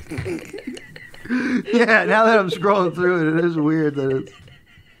 Yeah, now that I'm scrolling through it, it is weird that it's...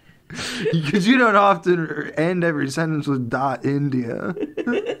 Because you don't often end every sentence with .india.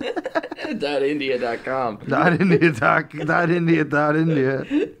 .india.com. .india.india.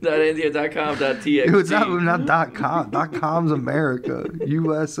 .india.com.txt. It's not .com. .com's America.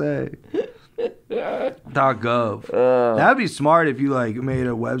 USA. .gov. That'd be smart if you like made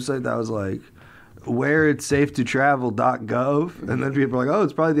a website that was like where it's safe to travel.gov, and then people are like, oh,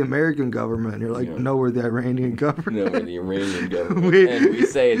 it's probably the American government. And you're like, no, we're the Iranian government. No, we're the Iranian government. And we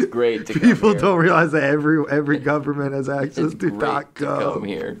say it's great to come People here. don't realize that every government has access It's to great .gov. to come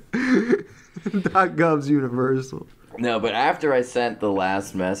here. .gov's universal. No, but after I sent the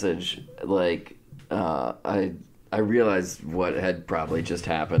last message, like, I realized what had probably just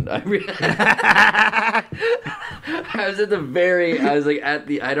happened. I was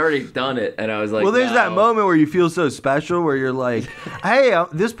I'd already done it, and I was like, well, there's that no. moment where you feel so special, where you're like, hey,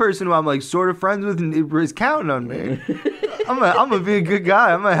 this person who I'm like sort of friends with is counting on me. I'm gonna be a good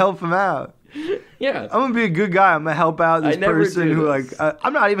guy. I'm gonna help him out. Yeah, I'm gonna be a good guy. I'm gonna help out this person who this. like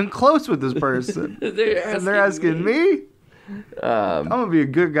I'm not even close with this person, and they're asking me. I'm gonna be a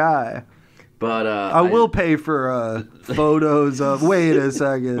good guy. But I will pay for photos of. Wait a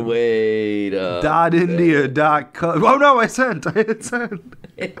second. .india.com. Oh no, I hit send.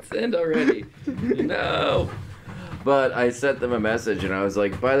 It's send already. No. But I sent them a message and I was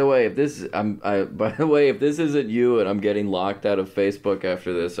like, by the way, if this isn't you and I'm getting locked out of Facebook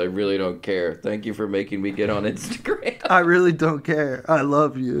after this, I really don't care. Thank you for making me get on Instagram. I really don't care. I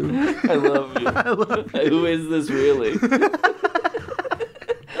love you. I love you. I love you. Who is this really?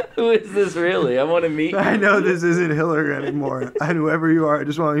 Who is this really? I want to meet you. I know this isn't Hillary anymore. And whoever you are, I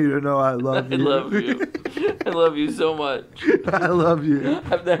just want you to know I love you. I love you. I love you so much. I love you.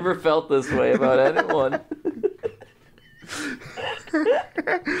 I've never felt this way about anyone.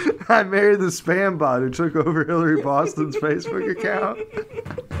 I married the spam bot who took over Hillary Boston's Facebook account.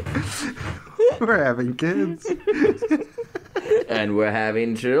 We're having kids. And we're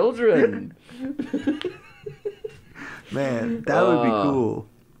having children. Man, that would be cool.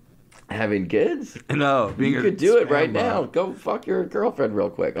 Having kids? No, being you could do it right bot. now. Go fuck your girlfriend real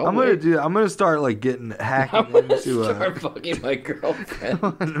quick. I'm gonna start like getting hacking I'm gonna into start fucking my girlfriend.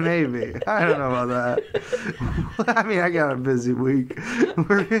 Maybe. I don't know about that. I mean, I got a busy week.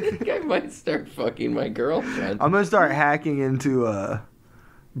 I think I might start fucking my girlfriend. I'm gonna start hacking into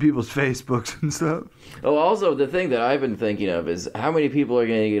people's Facebooks and stuff. Oh, also, the thing that I've been thinking of is how many people are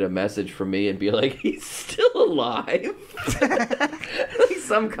going to get a message from me and be like, he's still alive? Like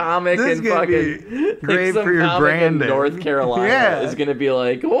some comic in fucking... great like for your branding. In North Carolina is going to be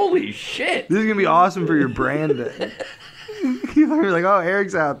like, holy shit. This is going to be awesome for your branding. People are like, oh,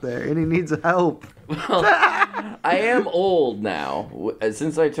 Eric's out there and he needs help. Well, I am old now.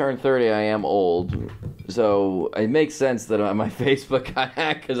 Since I turned 30, I am old. So it makes sense that my Facebook got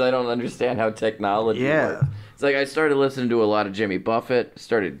hacked because I don't understand how technology works. It's like I started listening to a lot of Jimmy Buffett,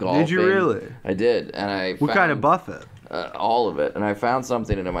 started golfing. Did you really? I did. And What kind of Buffett? All of it. And I found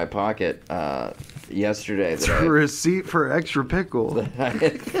something in my pocket yesterday. It's a receipt for extra pickle. I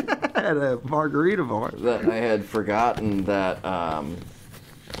had a margarita bar. That I had forgotten that...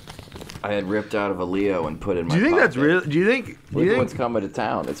 I had ripped out of a Leo and put in my pocket. Do you think that's real? Do you think... Look at what's coming to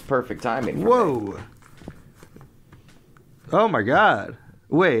town. It's perfect timing for Whoa. me. Oh my God.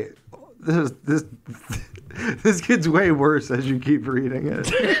 Wait. This gets way worse as you keep reading it.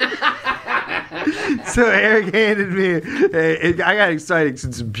 So Eric handed me... I got excited because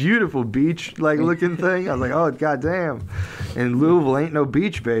it's a beautiful beach-like looking thing. I was like, oh, goddamn. And Louisville ain't no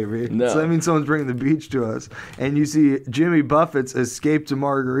beach, baby. No. So that means someone's bringing the beach to us. And you see Jimmy Buffett's Escape to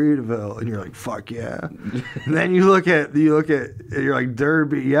Margaritaville, and you're like, fuck yeah. And then you're like,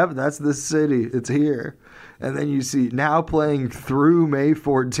 Derby. Yep, that's the city. It's here. and then you see now playing through May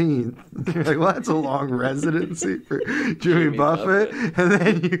 14th. You're like, well, that's a long residency for Jimmy Buffett. And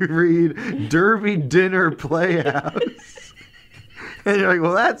then you read Derby Dinner Playhouse. And you're like,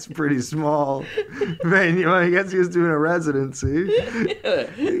 well, that's pretty small. Man, I guess he was doing a residency. Yeah.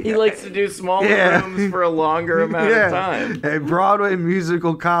 He likes to do smaller rooms for a longer amount of time. A Broadway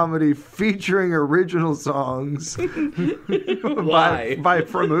musical comedy featuring original songs. Why? By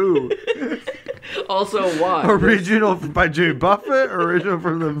from who? Also, why? Original by Jimmy Buffett, original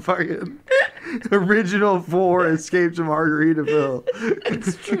from the fucking original for Escape to Margaritaville.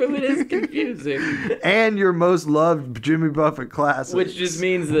 It's true, it is confusing. And your most loved Jimmy Buffett classics. Which just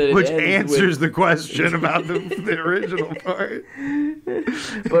means that Which answers the question about the original part.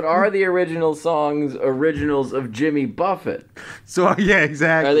 But are the original songs originals of Jimmy Buffett? So, yeah,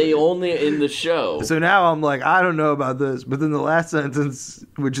 exactly. Are they only in the show? So now I'm like, I don't know about this. But then the last sentence,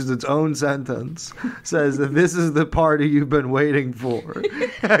 which is its own sentence, says that this is the party you've been waiting for.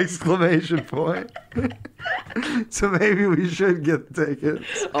 Exclamation point. So maybe we should get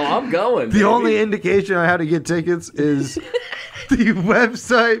tickets. Oh, I'm going. The only indication on how to get tickets is the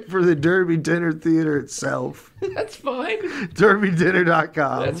website for the Derby Dinner Theater itself. That's fine.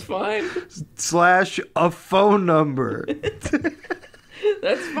 DerbyDinner.com. That's fine. / a phone number.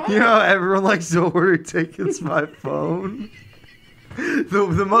 That's fine. You know how everyone likes to order tickets by phone?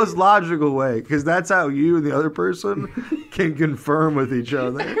 The most logical way, because that's how you and the other person can confirm with each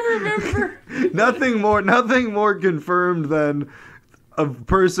other. I remember. Nothing more confirmed than a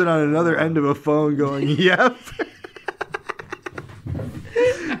person on another end of a phone going, yep.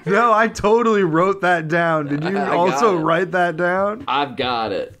 No, I totally wrote that down. Did you also write that down? I've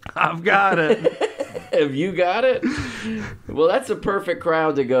got it. I've got it. Have you got it? Well, that's a perfect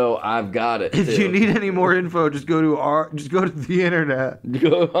crowd to go, I've got it. If you need any more info, just go to the internet.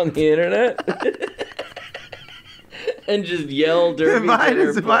 Go on the internet? And just yell Derby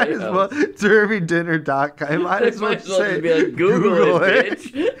Dinner. Might as well DerbyDinner.com. It might as well say just be like, Google it,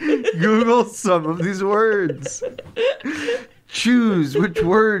 bitch. Google some of these words. Choose which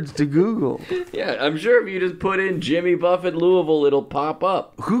words to Google. Yeah, I'm sure if you just put in Jimmy Buffett Louisville, it'll pop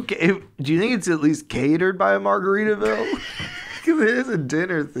up. Do you think it's at least catered by a Margaritaville? Because it is a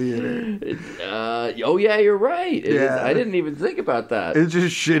dinner theater. Oh, yeah, you're right. It Yeah. is. I didn't even think about that. It's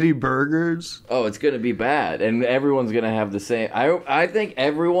just shitty burgers. Oh, it's going to be bad. And everyone's going to have the same. I think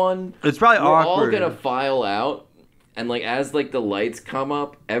everyone. It's probably we're awkward. all going to file out. And, like, as, like, the lights come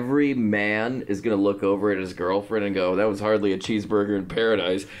up, every man is going to look over at his girlfriend and go, that was hardly a cheeseburger in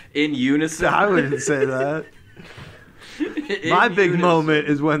paradise. In unison. I wouldn't say that. My big moment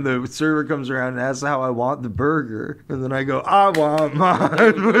is when the server comes around and asks how I want the burger. And then I go, I want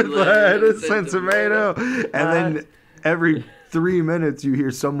mine with lettuce and tomato. And then every 3 minutes you hear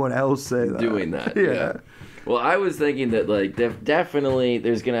someone else say that. Doing that. Yeah. Well, I was thinking that, like, definitely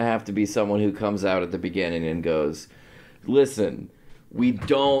there's going to have to be someone who comes out at the beginning and goes, listen, we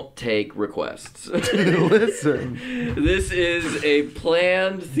don't take requests. Listen. This is a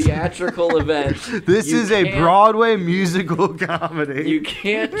planned theatrical event. This is a Broadway musical comedy. You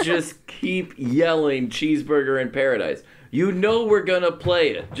can't just keep yelling cheeseburger in paradise. You know we're going to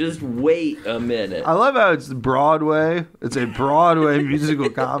play it. Just wait a minute. I love how it's Broadway. It's a Broadway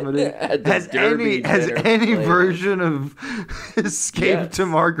musical comedy. Has any version of Escape to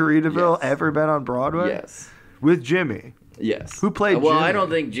Margaritaville ever been on Broadway? Yes. With Jimmy. Yes. Who played Jimmy? Well, I don't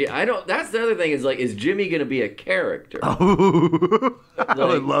think... That's the other thing is, like, is Jimmy going to be a character? Oh, I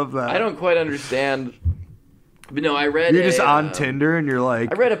would love that. I don't quite understand... But no, I read You're just on Tinder and you're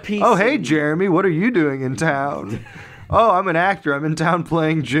like... I read a piece... Oh, hey, Jeremy, what are you doing in town? Oh, I'm an actor. I'm in town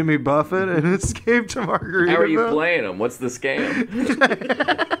playing Jimmy Buffett and Escape to Margaritaville. How are you playing him? What's the scam?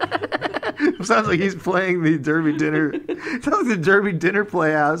 Sounds like he's playing the Derby Dinner. Sounds like the Derby Dinner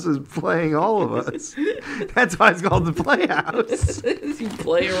Playhouse is playing all of us. That's why it's called the Playhouse. You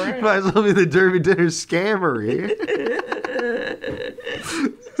play around. Might as well be the Derby Dinner Scammery.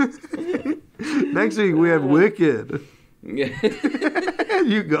 Next week we have Wicked.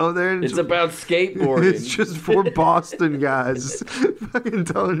 You go there and it's about skateboarding. It's just 4 Boston guys fucking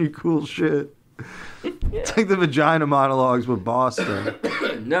telling you cool shit. It's like the vagina monologues with Boston.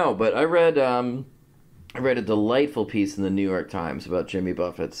 No, but I read a delightful piece in the New York Times about Jimmy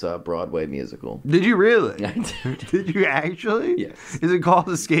Buffett's Broadway musical. Did you really? I did. Did you actually? Yes. Is it called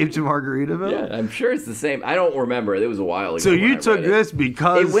Escape to Margaritaville? Yeah, I'm sure it's the same. I don't remember. It was a while ago. So you took this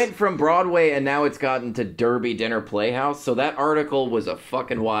because... It went from Broadway and now it's gotten to Derby Dinner Playhouse. So that article was a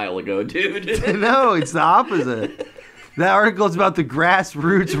fucking while ago, dude. No, it's the opposite. That article is about the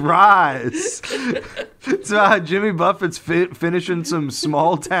grassroots rise. It's about how Jimmy Buffett's finishing some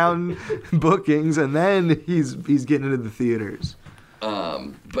small town bookings, and then he's getting into the theaters.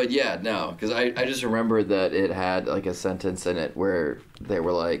 But yeah, no, because I just remember that it had like a sentence in it where they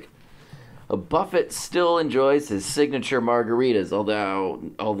were like, Buffett still enjoys his signature margaritas,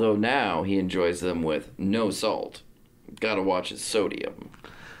 although now he enjoys them with no salt. Gotta watch his sodium.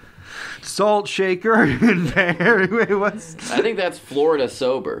 Salt shaker and Barry. Wait, what's? I think that's Florida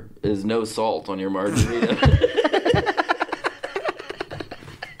sober. Is no salt on your margarita.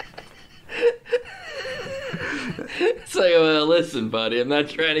 It's like, well, listen, buddy, I'm not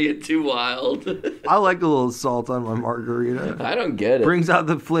trying to get too wild. I like a little salt on my margarita. I don't get it. Brings out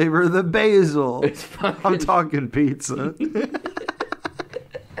the flavor of the basil. It's fucking... I'm talking pizza.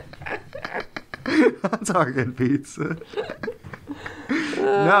 I'm talking pizza.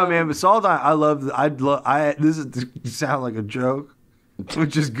 No, man, but salt, I love. This is sound like a joke,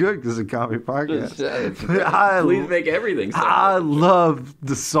 which is good because it's a comedy podcast. Please make everything sound I like love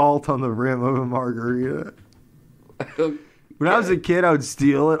the salt on the rim of a margarita. When I was a kid, I would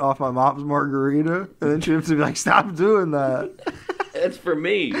steal it off my mom's margarita, and then she'd have to be like, "Stop doing that." That's for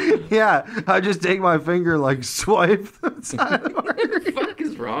me. Yeah, I'd just take my finger and like swipe the side of the margarita. What the fuck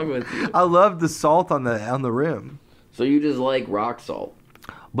is wrong with you? I love the salt on the rim. So you just like rock salt?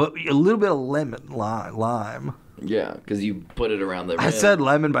 But a little bit of lemon, lime. Yeah, because you put it around the rim. I said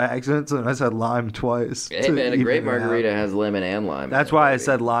lemon by accident, and I said lime twice. Hey, man, a great margarita has lemon and lime. That's why I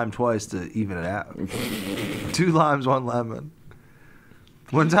said lime twice to even it out. 2 limes, 1 lemon.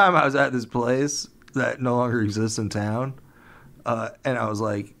 One time I was at this place that no longer exists in town, and I was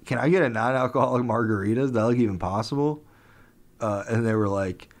like, can I get a non-alcoholic margarita? Is that like even possible? And they were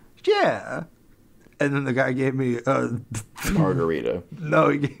like, yeah. And then the guy gave me a margarita. No,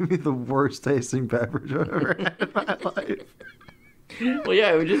 he gave me the worst tasting beverage I've ever had in my life. Well,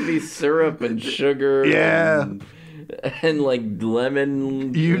 yeah, it would just be syrup and sugar. Yeah. And like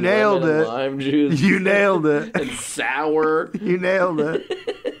lemon. You nailed it. Lime juice. You nailed it. And sour. You nailed it.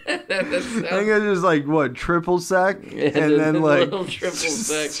 I think it was like what, triple sec, and then like triple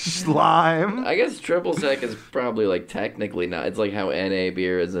sec lime. I guess triple sec is probably like technically not. It's like how NA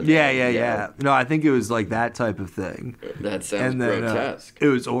beer is. Yeah. No, I think it was like that type of thing. That sounds grotesque. It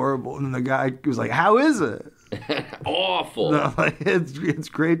was horrible, and the guy was like, "How is it?" Awful. No, like, it's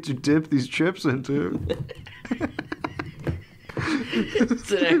great to dip these chips into. It's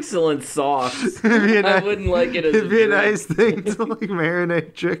an excellent sauce. I wouldn't like it as it'd be a nice thing to like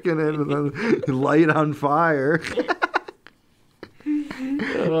marinate chicken in and then light on fire.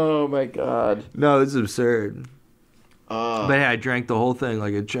 Oh my god. No, this is absurd. But hey, I drank the whole thing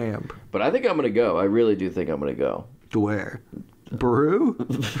like a champ. But I think I'm gonna go. I really do think I'm gonna go. To where? Peru?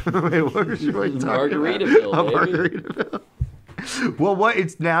 Wait, where's your Margaritaville? Margaritaville. Well, what?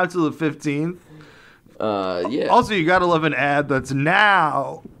 It's now till the 15th. Yeah. Also, you gotta love an ad that's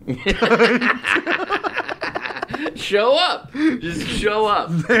now. Show up. Just show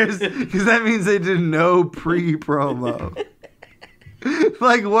up. Because that means they did no pre-promo.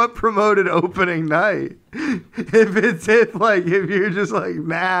 Like, what promoted opening night? If you're just like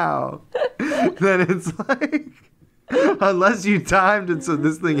now, then it's like. Unless you timed it so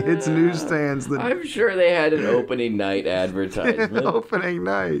this thing hits newsstands. I'm sure they had an opening night advertisement. Opening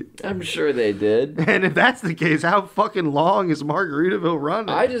night. I'm sure they did. And if that's the case, how fucking long is Margaritaville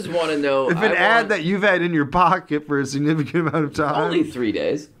running? I just want to know. If an ad that you've had in your pocket for a significant amount of time. Only 3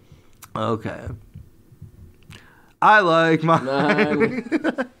 days. Okay. I like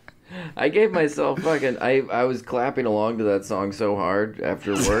mine. I gave myself fucking. I was clapping along to that song so hard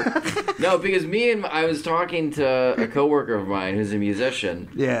after work. No, because I was talking to a coworker of mine who's a musician.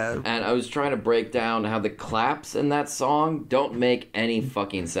 Yeah. And I was trying to break down how the claps in that song don't make any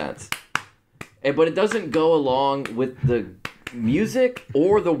fucking sense. But it doesn't go along with the music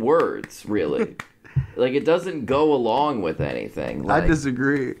or the words, really. Like, it doesn't go along with anything. Like, I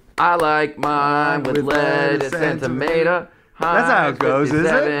disagree. I like mine with lettuce and tomato. That's how it goes, is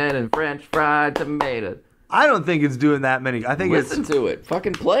it? And French fried tomato. I don't think it's doing that many. I think Listen to it.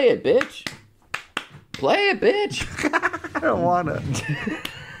 Fucking play it, bitch. Play it, bitch. I don't want to.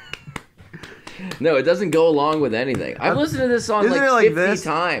 No, it doesn't go along with anything. I've listened to this song like 50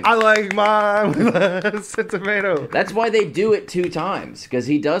 times. I like mine with lettuce and tomato. That's why they do it 2 times. Because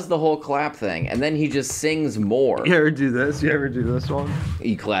he does the whole clap thing, and then he just sings more. You ever do this? You ever do this one?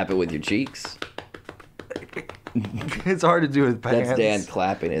 You clap it with your cheeks. It's hard to do with pants. That's Dan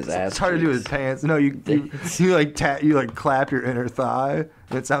clapping his ass. It's hard to do with pants. No, you like clap your inner thigh,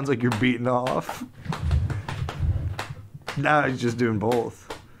 and it sounds like you're beating off. Now he's just doing both.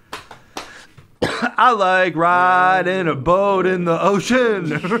 I like riding a boat in the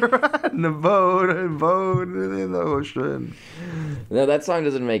ocean. Riding a boat in the ocean. No, that song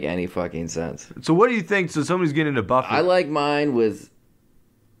doesn't make any fucking sense. So what do you think? So somebody's getting into Buffett. I like mine with...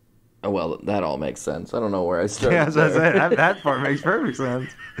 Oh, well, that all makes sense. I don't know where I started. Yeah, so that part makes perfect sense.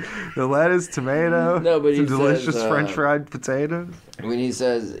 The lettuce, tomato, some delicious French fried potatoes. When he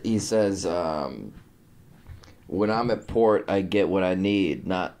says, when I'm at port, I get what I need.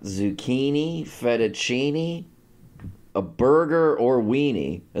 Not zucchini, fettuccine, a burger, or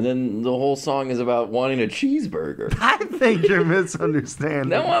weenie. And then the whole song is about wanting a cheeseburger. I think you're misunderstanding.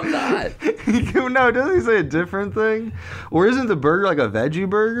 No, I'm not. No, doesn't he say a different thing? Or isn't the burger like a veggie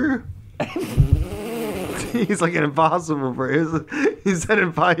burger? He's like an impossible burger.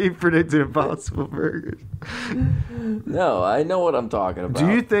 He predicted impossible burgers. No, I know what I'm talking about.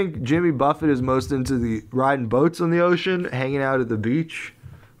 Do you think Jimmy Buffett is most into the riding boats on the ocean, hanging out at the beach,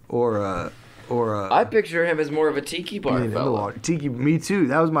 or I picture him as more of a tiki bar fella. Tiki, me too.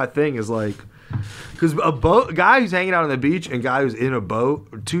 That was my thing. Is like, because a guy who's hanging out on the beach and a guy who's in a boat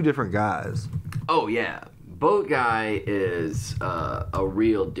are two different guys. Oh yeah, boat guy is a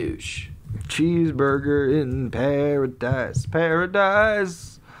real douche. Cheeseburger in paradise,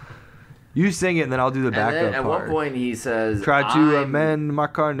 paradise. You sing it and then I'll do the backup part. At one point he says, "Try to amend my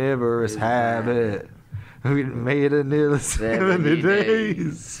carnivorous habit. We made it nearly 70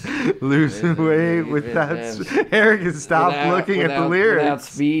 days. Losing weight without... Eric can stop looking at the lyrics. Without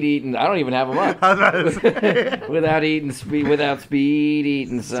speed eating... I don't even have them up. Without speed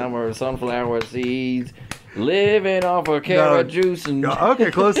eating summer sunflower seeds. Living off of carrot juice and... Okay,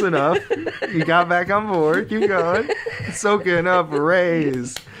 close enough. You got back on board. Keep going. Soaking up a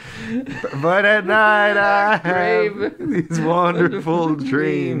raise. But at night I have these wonderful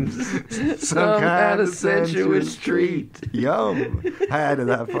dreams. Some kind of sensuous treat. Yum. I added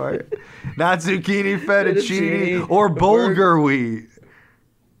that part. Not zucchini, fettuccine, or bulgur wheat.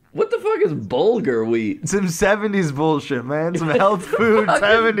 What the fuck is bulgur wheat? Some 70s bullshit, man. Some health food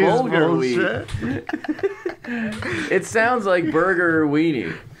 70s bullshit. It sounds like burger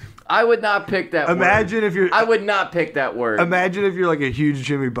weenie. I would not pick that word. I would not pick that word. Imagine if you're like a huge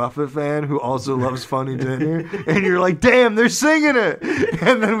Jimmy Buffett fan who also loves funny dinner, and you're like, damn, they're singing it.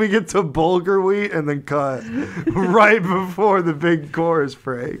 And then we get to bulgur wheat and then cut right before the big chorus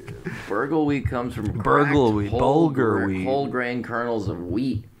break. Burgle wheat comes from bulgur wheat. Whole grain kernels of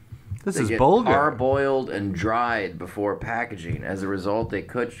wheat. This is bulgur. Parboiled and dried before packaging. As a result, they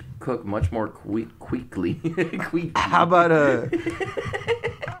cook much more quickly. How about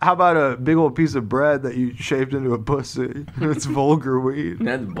a big old piece of bread that you shaped into a pussy? It's vulgar wheat.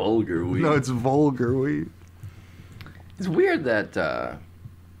 That's bulgur wheat. No, it's vulgar wheat. It's weird that the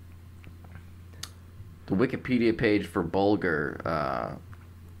Wikipedia page for bulgur.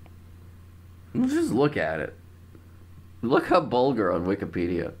 Let's just look at it. Look up bulgur on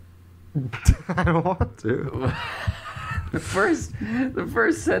Wikipedia. I don't want to. The first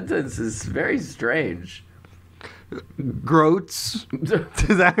sentence is very strange. Groats? Is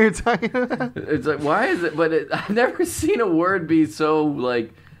that what you're talking about? It's like, why is it? But I've never seen a word be so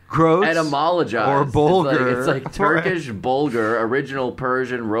like groats etymologized. Or bulgur. It's like Turkish bulgur, original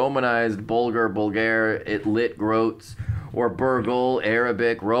Persian, Romanized bulgur, Bulgare, it lit groats, or burgle,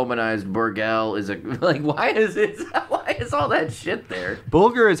 Arabic, Romanized burgal is a like. Why is all that shit there?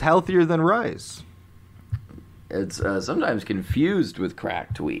 Bulgur is healthier than rice. It's sometimes confused with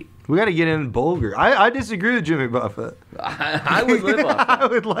cracked wheat. We got to get in bulgur. I disagree with Jimmy Buffett. I would live off that. I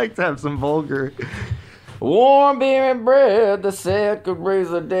would like to have some bulgur. Warm beer and bread, the said could raise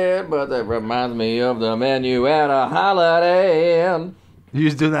the dead, but that reminds me of the menu at a Holiday Inn. You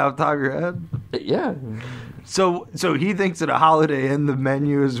just doing that off the top of your head? Yeah. So he thinks that a Holiday Inn the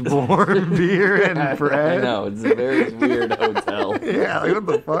menu is warm beer and bread. I know, it's a very weird hotel. Yeah, like what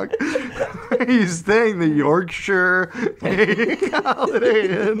the fuck? He's staying the Yorkshire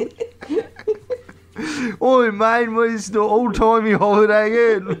Holiday Inn. Oh, mine was the old timey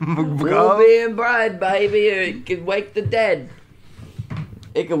Holiday Inn. Warm beer and bread, baby. It can wake the dead.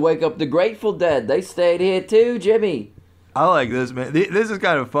 It can wake up the Grateful Dead. They stayed here too, Jimmy. I like this, man. This is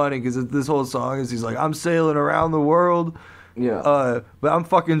kind of funny because this whole song is he's like, I'm sailing around the world. Yeah. But I'm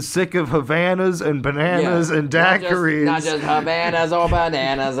fucking sick of Havanas and bananas and daiquiris. Not just Havanas or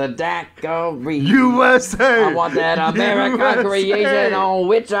bananas, a daiquiri. USA. I want that American creation on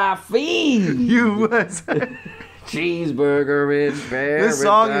which I feed. USA. cheeseburger in paradise. This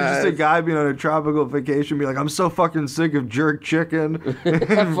song is just a guy being on a tropical vacation, being like, I'm so fucking sick of jerk chicken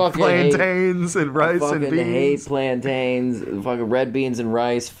and plantains and rice and beans. I hate plantains, fucking red beans and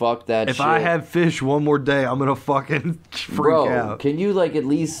rice. Fuck that shit. If I have fish one more day, I'm gonna fucking freak out. Can you like at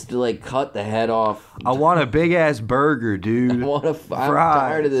least like cut the head off? I want a big ass burger, dude. I'm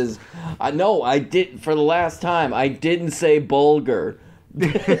tired of this. I did for the last time. I didn't say bulgur.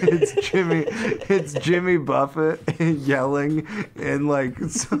 It's Jimmy Buffett yelling in like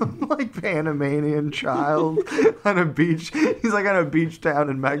some like Panamanian child on a beach. He's like on a beach town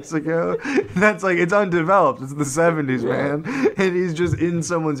in Mexico. That's like, it's undeveloped. It's the 70s, man. And he's just in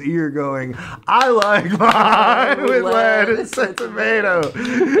someone's ear going, I like mine with lettuce and tomato.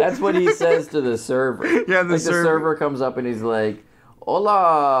 That's what he says to the server. Yeah, the server comes up and he's like,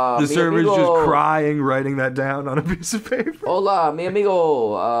 hola, the mi server's amigo. just crying, writing that down on a piece of paper. Hola, mi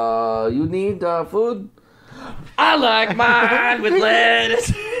amigo. You need food? I like mine with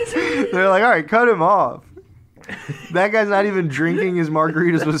lettuce. They're like, all right, cut him off. That guy's not even drinking his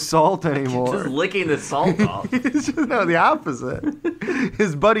margaritas with salt anymore. Just licking the salt off. No, the opposite.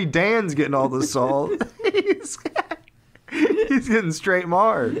 His buddy Dan's getting all the salt. He's getting straight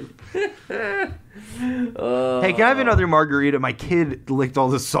marred. Hey, can I have another margarita? My kid licked all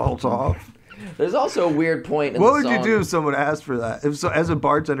the salt off. There's also a weird point in what the would song. you do if someone asked for that? If so, as a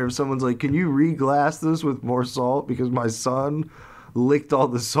bartender, if someone's like, can you re-glass this with more salt because my son licked all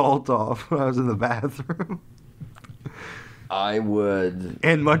the salt off when I was in the bathroom? I would.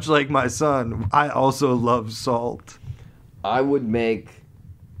 And much like my son, I also love salt. I would make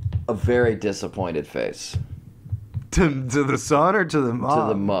a very disappointed face. To the son or to the mom?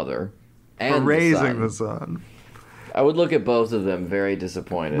 To the mother. For And raising the son. I would look at both of them very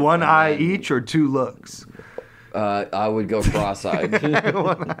disappointed. One eye each or two looks? I would go cross-eyed.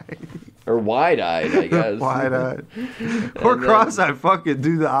 One eye. Or wide-eyed, I guess. Wide-eyed. Or cross-eyed. Fuck it.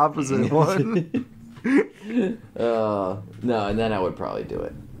 Do the opposite one. No, and then I would probably do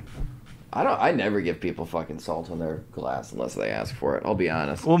it. I never give people fucking salt on their glass unless they ask for it. I'll be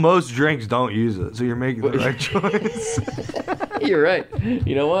honest. Well, most drinks don't use it, so you're making the right choice. You're right.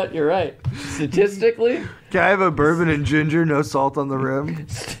 You know what? You're right. Statistically. Can I have a bourbon and ginger, no salt on the rim?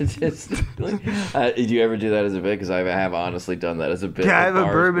 Statistically. Did you ever do that as a bit? Because I have honestly done that as a bit. Can I have a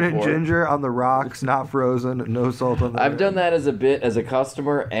bourbon before. and ginger on the rocks, not frozen, no salt on the rim? I've done that as a bit as a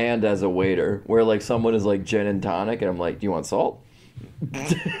customer and as a waiter, where like someone is like gin and tonic, and I'm like, do you want salt?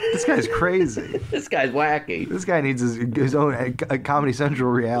 This guy's crazy. This guy's wacky. This guy needs his own Comedy Central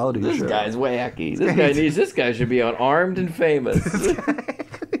reality show. This guy's wacky. This guy should be on Armed and Famous.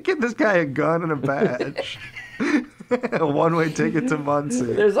 Get this guy a gun and a badge. A one-way ticket to Muncie.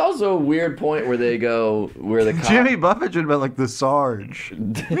 There's also a weird point where they go, where the Jimmy Buffett should have been like the Sarge.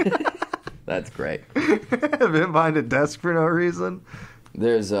 That's great. Have him behind a desk for no reason.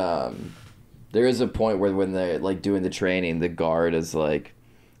 There is a point where when they're like doing the training, the guard is like,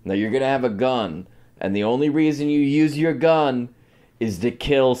 now you're going to have a gun, and the only reason you use your gun is to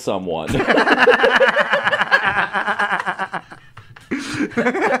kill someone.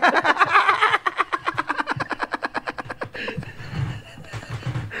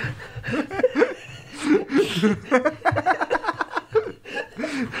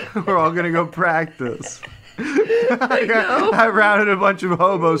 We're all going to go practice. I rounded a bunch of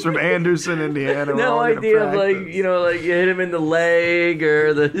hobos from Anderson, Indiana. No idea of like, you know, like you hit him in the leg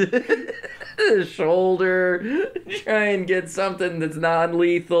or the shoulder. Try and get something that's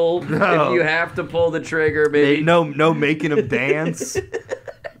non-lethal. No. If you have to pull the trigger, maybe. No making him dance.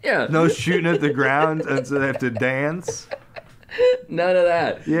 Yeah. No shooting at the ground, and so they have to dance. None of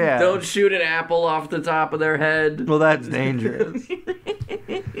that. Yeah. Don't shoot an apple off the top of their head. Well, that's dangerous.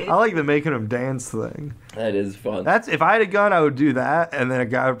 I like the making them dance thing. That is fun. That's if I had a gun, I would do that, and then a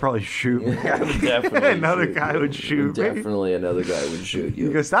guy would probably shoot me. I would definitely another shoot guy you. would shoot me. Definitely another guy would shoot you.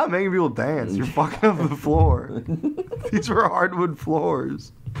 You go, stop making people dance. You're fucking up the floor. These were hardwood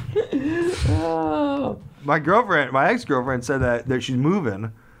floors. Oh. My ex-girlfriend said that she's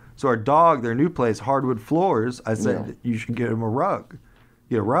moving. So our dog, their new place, hardwood floors. I said, you should get him a rug.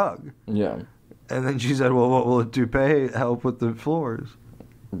 Get a rug. Yeah. And then she said, well, what will a toupee help with the floors?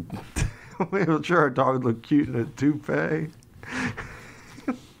 We were sure our dog would look cute in a toupee.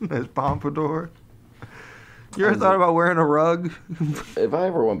 His pompadour. You ever thought about wearing a rug? If I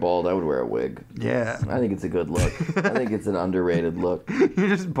ever went bald, I would wear a wig. Yeah. I think it's a good look. I think it's an underrated look. You're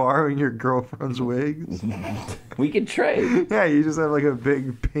just borrowing your girlfriend's wigs. We could trade. Yeah, you just have like a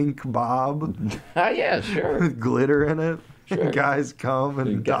big pink bob Yeah, sure. with glitter in it. Sure. Guys come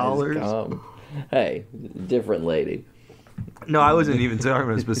and Guys dollars. come. Hey, different lady. No, I wasn't even talking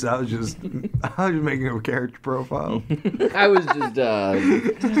about specific. I was just making a character profile. I was just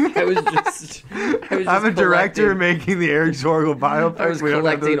I'm a director making the Eric Zorgel biopic. I was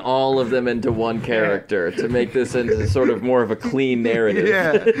collecting all of them into one character to make this into sort of more of a clean narrative.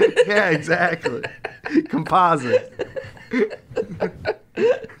 Yeah, exactly. Composite.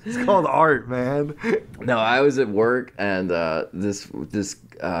 It's called art, man. No, I was at work and this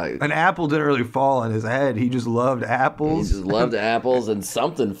an apple didn't really fall on his head. He just loved apples. He just loved apples, and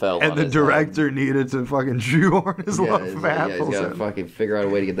something fell on his head. And the director needed to fucking shoehorn his love of apples. Yeah, he's got to fucking figure out a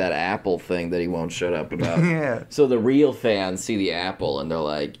way to get that apple thing that he won't shut up about. Yeah. So the real fans see the apple, and they're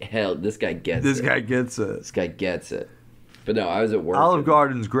like, hell, this guy gets it. This guy gets it. This guy gets it. But no, I was at work. Olive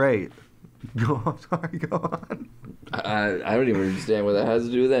Garden's great. Go on. I don't even understand what that has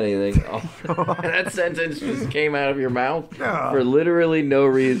to do with anything. Oh, that sentence just came out of your mouth for literally no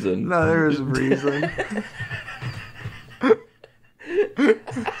reason. No, there is a reason.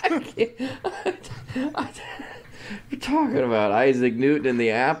 You're talking about Isaac Newton and the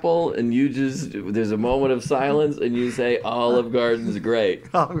apple, and there's a moment of silence, and you say Olive Garden's great.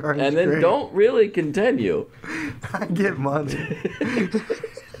 Olive Garden's and then great. Don't really continue. I get money.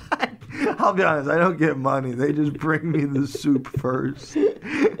 I'll be honest, I don't get money. They just bring me the soup first. When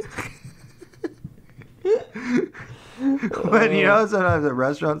sometimes at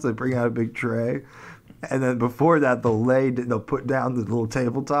restaurants they bring out a big tray, and then before that they'll put down the little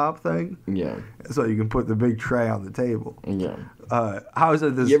tabletop thing. Yeah. So you can put the big tray on the table. Yeah. I was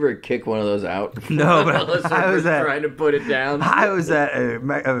at this. You ever kick one of those out? No, but I was trying to put it down. I was at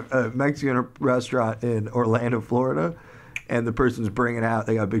a Mexican restaurant in Orlando, Florida. And the person's bringing out,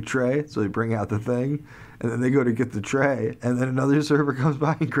 they got a big tray, so they bring out the thing, and then they go to get the tray, and then another server comes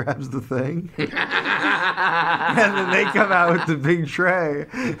by and grabs the thing. And then they come out with the big tray,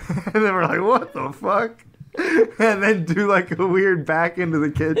 and then we're like, what the fuck? And then do like a weird back into the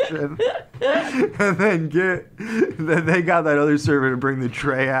kitchen. And then they got that other server to bring the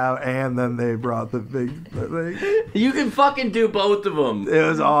tray out, and then they brought the thing. You can fucking do both of them. It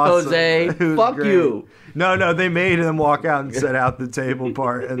was awesome. Jose, fuck great. you. No, they made them walk out and set out the table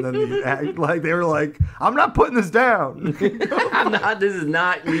part, and then they act like they were like, "I'm not putting this down. This is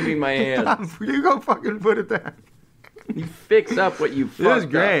not leaving my hand. You go fucking put it down." You fix up what you fucked up. It was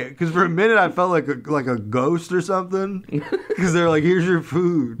great because for a minute I felt like a ghost or something because they're like, "Here's your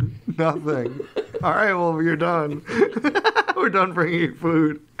food." Nothing. All right, well you're done. We're done bringing you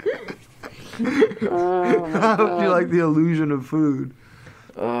food. I hope you like the illusion of food.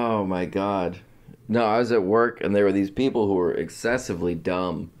 Oh my god. No, I was at work, and there were these people who were excessively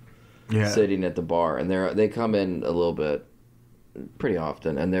dumb sitting at the bar. And they come in a little bit, pretty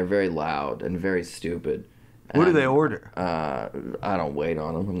often, and they're very loud and very stupid. What do they order? I don't wait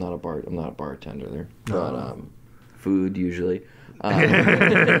on them. I'm not a bartender there. But food, usually. Hey,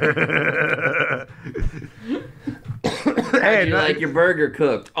 you like your burger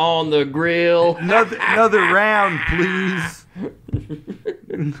cooked on the grill? Another round, please.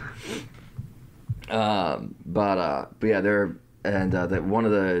 But yeah, that one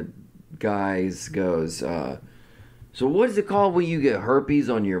of the guys goes, so what is it called when you get herpes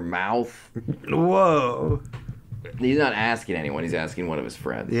on your mouth? Whoa. He's not asking anyone, he's asking one of his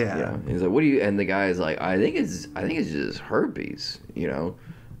friends. Yeah. He's like, what do you, and the guy is like, I think it's just herpes,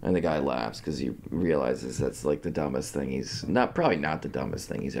 And the guy laughs because he realizes that's like the dumbest thing probably not the dumbest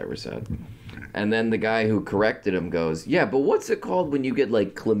thing he's ever said. And then the guy who corrected him goes, yeah, but what's it called when you get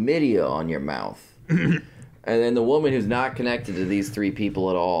like chlamydia on your mouth? And then the woman who's not connected to these three people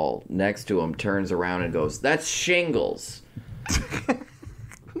at all next to him turns around and goes, that's shingles.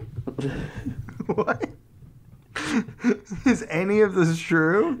 What? Is any of this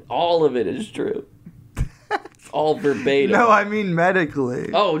true? All of it is true. All verbatim. No, I mean medically.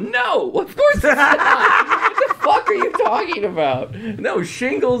 Oh, no! Of course it's not! What the fuck are you talking about? No,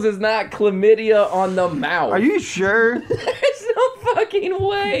 shingles is not chlamydia on the mouth. Are you sure? There's no fucking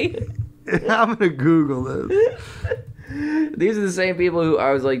way. I'm gonna Google this. These are the same people who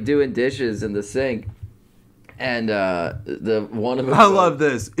I was like doing dishes in the sink. And the one of them. I love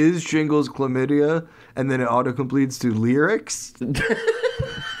this. Is shingles chlamydia? And then it autocompletes to lyrics.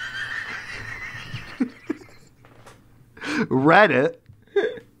 Reddit.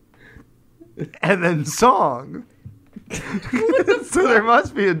 And then song. So there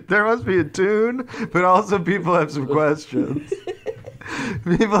must be a tune, but also people have some questions.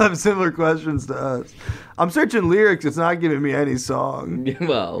 People have similar questions to us. I'm searching lyrics. It's not giving me any song.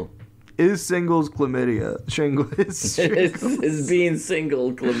 Well. Is singles chlamydia? Is being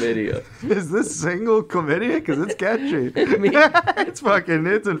single chlamydia. Is this single chlamydia? Because it's catchy.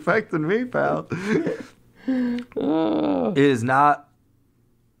 It's infecting me, pal. is not.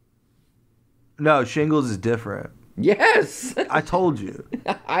 No, shingles is different. Yes. I told you.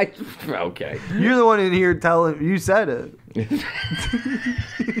 Okay. You're the one in here telling. You said it.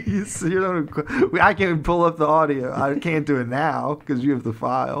 I can't pull up the audio. I can't do it now because you have the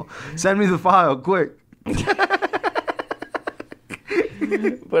file. Send me the file quick.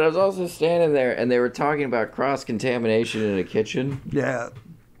 But I was also standing there, and they were talking about cross-contamination in a kitchen. Yeah.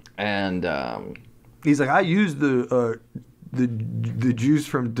 And he's like, I used the juice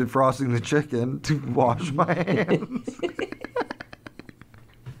from defrosting the chicken to wash my hands.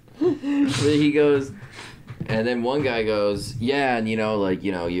 So he goes, and then one guy goes, yeah, and you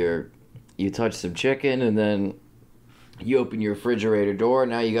touch some chicken, and then you open your refrigerator door,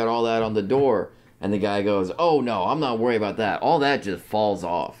 now you got all that on the door. And the guy goes, oh, no, I'm not worried about that. All that just falls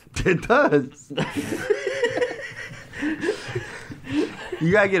off. It does.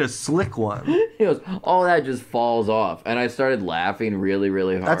 You gotta get a slick one. He goes, all that just falls off. And I started laughing really,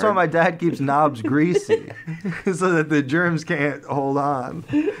 really hard. That's why my dad keeps knobs greasy. So that the germs can't hold on.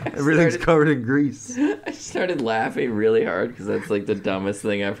 Everything's covered in grease. I started laughing really hard because that's like the dumbest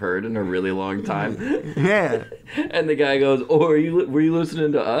thing I've heard in a really long time. Yeah. And the guy goes, oh, were you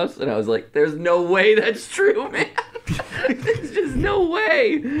listening to us? And I was like, there's no way that's true, man. There's just no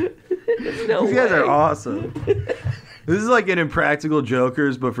way. There's no way. These guys are awesome. This is like an Impractical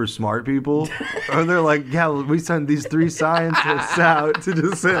Jokers, but for smart people. Or they're like, yeah, we send these 3 scientists out to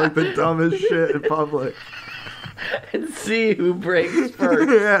just say like the dumbest shit in public. And see who breaks first.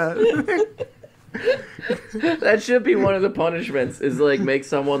 Yeah. That should be one of the punishments, is like make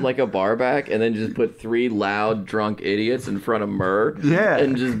someone like a barback and then just put 3 loud, drunk idiots in front of Murr. Yeah.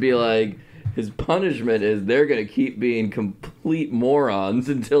 And just be like, his punishment is they're going to keep being complete morons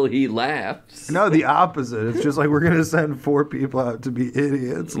until he laughs. No, the opposite. It's just like we're going to send 4 people out to be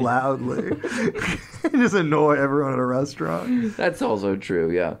idiots loudly. Just annoy everyone at a restaurant. That's also true,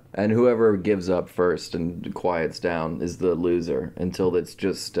 yeah. And whoever gives up first and quiets down is the loser until it's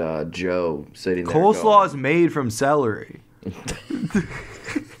just Joe sitting there. Coleslaw is made from celery.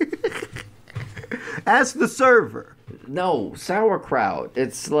 Ask the server. No, sauerkraut.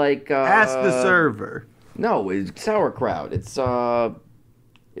 It's like ask the server. No, it's sauerkraut. It's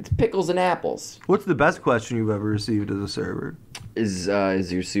pickles and apples. What's the best question you've ever received as a server? Is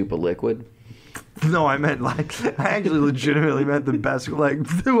your soup a liquid? No, I meant like I actually legitimately meant the best,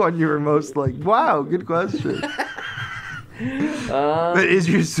 like the one you were most like, wow, good question. But is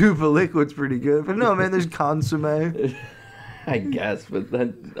your soup a liquid's pretty good. But no, man, there's consomme. I guess, but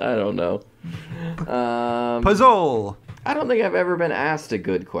then I don't know. Puzzle. I don't think I've ever been asked a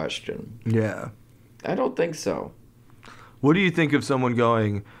good question. Yeah. I don't think so. What do you think of someone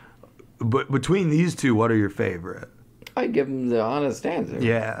going, but between these two, what are your favorite? I give them the honest answer.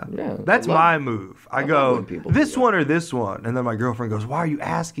 Yeah. That's my move. I go, this one or this one. And then my girlfriend goes, why are you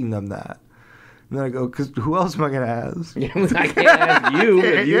asking them that? And then I go, because who else am I going to ask? I can't ask you.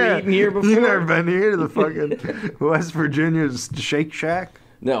 Have you eaten here before? You've never been here to the fucking West Virginia's Shake Shack?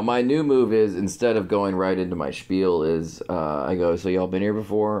 No, my new move is, instead of going right into my spiel, is I go, so y'all been here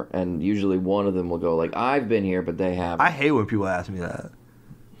before? And usually one of them will go like, I've been here, but they haven't. I hate when people ask me that.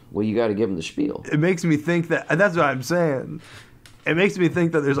 Well, you got to give them the spiel. It makes me think that, and that's what I'm saying. It makes me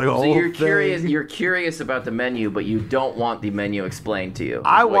think that there's like a whole you're curious. thing. You're curious about the menu, but you don't want the menu explained to you.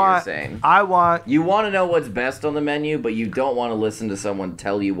 You want to know what's best on the menu, but you don't want to listen to someone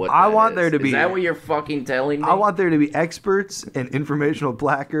tell you what. Is that what you're fucking telling me? I want there to be experts and informational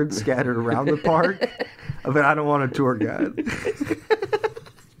placards scattered around the park, but I don't want a tour guide.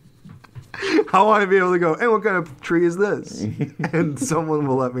 I want to be able to go, hey, what kind of tree is this? And someone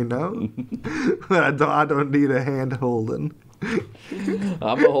will let me know. But I don't need a hand holding. I'm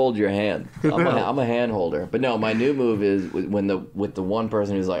gonna hold your hand. I'm a hand holder. But no, my new move is with the one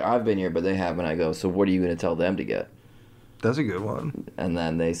person who's like, I've been here, but they haven't. I go, so what are you gonna tell them to get? That's a good one. And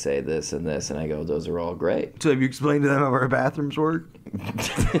then they say this and this, and I go, those are all great. So have you explained to them how our bathrooms work?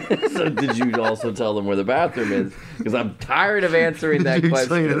 So did you also tell them where the bathroom is? Because I'm tired of answering that question. Did you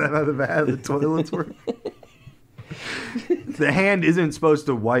explain to them how the toilets work? The hand isn't supposed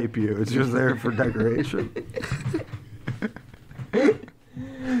to wipe you. It's just there for decoration.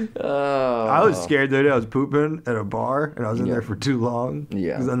 I was scared the other day. I was pooping at a bar, and I was in there for too long.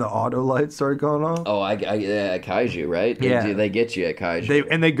 Yeah. Because then the auto lights started going off. Oh, at Kaiju, right? They get you at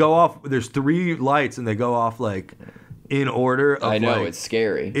Kaiju. They go off. There's 3 lights, and they go off like in order. I know, it's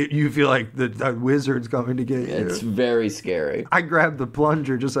scary. You feel like the wizard's coming to get you. It's very scary. I grabbed the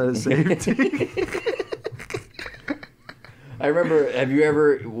plunger just out of safety. I remember, have you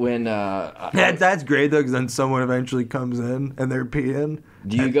ever, when... that's great, though, because then someone eventually comes in, and they're peeing.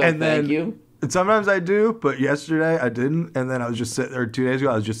 Do you go, thank you? And sometimes I do, but yesterday I didn't. And then I was just sitting there 2 days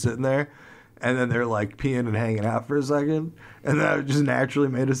ago. I was just sitting there. And then they're like peeing and hanging out for a second. And then I just naturally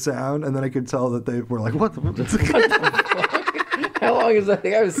made a sound. And then I could tell that they were like, what the fuck? How long is that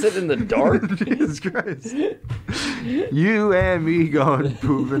thing? I was sitting in the dark. Jesus Christ. You and me going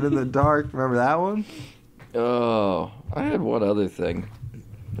pooping in the dark. Remember that one? Oh, I had one other thing.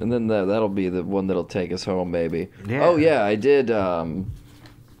 And then that'll be the one that'll take us home, maybe. Yeah. Oh, yeah, I did a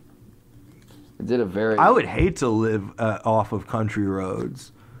very... I would hate to live off of country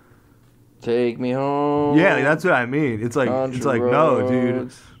roads. Take me home. Yeah, that's what I mean. It's like no, dude.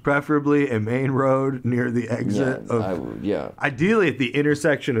 roads. Preferably a main road near the exit ideally at the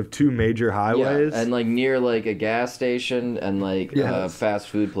intersection of two major highways. And like near like a gas station and like a fast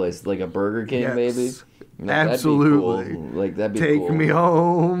food place, like a Burger King maybe. Absolutely. That'd be cool. Like that'd be Take cool. me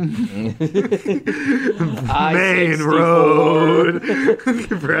home. Main I-64. road.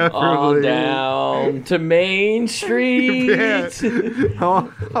 Preferably. On down to Main Street. Yeah.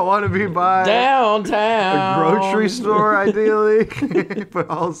 I want to be by downtown. a grocery store, ideally, but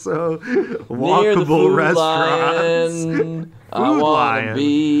also walkable restaurants. I want Lion. to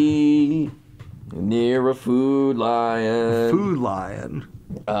be near a Food Lion. Food Lion.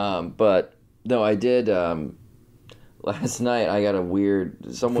 But no, I did. Last night I got a weird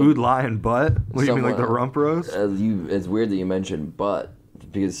Food Lion butt. What do you mean, like the rump roast? It's weird that you mentioned butt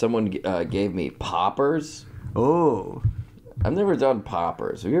because someone gave me poppers. Oh. I've never done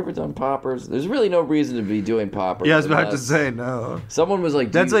poppers. Have you ever done poppers? There's really no reason to be doing poppers. Yeah, I was about to say no. Someone was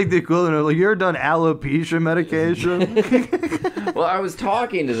like, that's like the equivalent of like, you ever done alopecia medication? Well, I was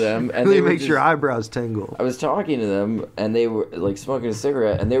talking to them, and really makes your eyebrows tingle. I was talking to them, and they were like smoking a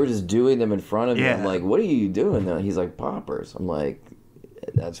cigarette, and they were just doing them in front of me. I'm like, "What are you doing?" Now he's like, "Poppers." I'm like,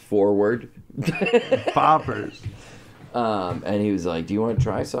 "That's forward." Poppers. And he was like, "Do you want to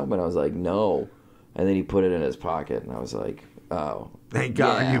try some?" And I was like, "No." And then he put it in his pocket, and I was like, "Oh, thank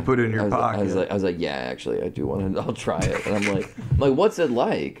God you put it in your pocket." I was like, "Yeah, actually, I do want to. I'll try it." And I'm like, "What's it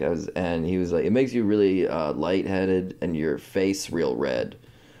like?" And he was like, "It makes you really lightheaded and your face real red."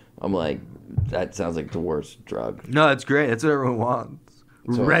 I'm like, "That sounds like the worst drug." No, it's great. That's what everyone wants.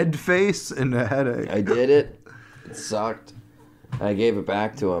 So red face and a headache. I did it. It sucked. I gave it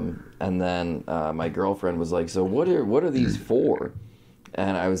back to him, and then my girlfriend was like, "So what are these for?"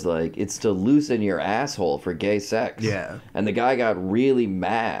 And I was like, "It's to loosen your asshole for gay sex." Yeah. And the guy got really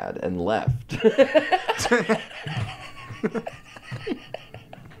mad and left.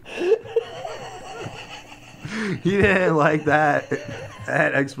 He didn't like that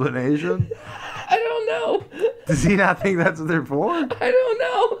explanation? I don't know. Does he not think that's what they're for? I don't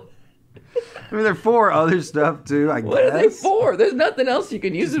know. I mean, they're for other stuff, too, I guess. What are they for? There's nothing else you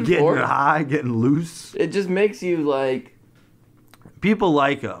can use them for. Getting high, getting loose. It just makes you like... People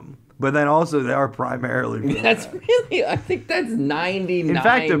like them, but then also they are primarily for That's that. really... I think that's 99%. In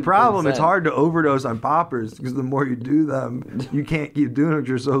fact, the problem, it's hard to overdose on poppers because the more you do them, you can't keep doing it.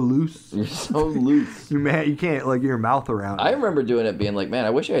 You're so loose. You're so loose. You can't, like, get your mouth around it. I remember doing it being like, man,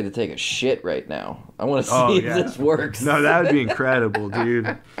 I wish I had to take a shit right now. I want to see if this works. No, that would be incredible,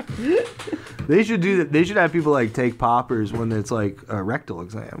 dude. They should do that. They should have people, like, take poppers when it's, like, a rectal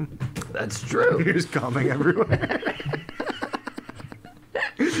exam. That's true. You're just coming everywhere.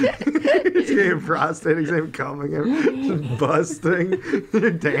 It's getting a prostate exam, coming in, just busting, you're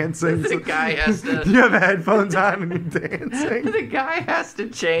dancing. The guy has to... You have headphones on and you're dancing. The guy has to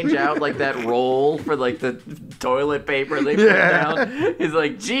change out like that roll for like the toilet paper they put down. He's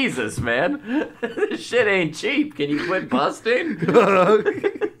like, Jesus, man, this shit ain't cheap. Can you quit busting?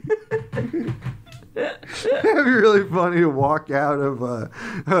 That'd be really funny to walk out of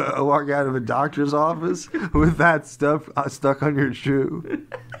a doctor's office with that stuff stuck on your shoe.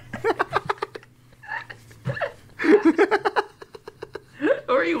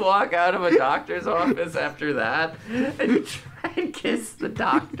 Or you walk out of a doctor's office after that and you try and kiss the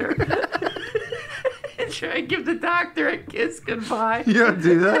doctor. And try and give the doctor a kiss goodbye. You don't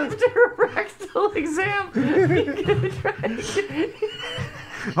do that? After a rectal exam.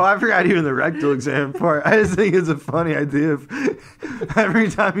 Oh, I forgot even the rectal exam part. I just think it's a funny idea. Every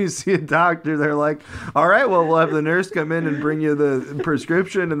time you see a doctor, they're like, all right, well, we'll have the nurse come in and bring you the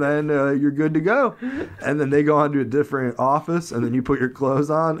prescription, and then you're good to go. And then they go on to a different office, and then you put your clothes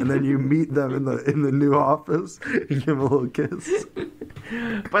on, and then you meet them in the new office and give them a little kiss.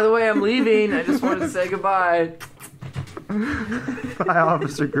 By the way, I'm leaving. I just wanted to say goodbye. Hi,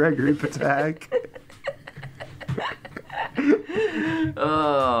 Officer Gregory Patak.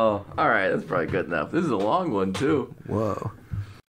 Oh, all right. That's probably good enough. This is a long one, too. Whoa.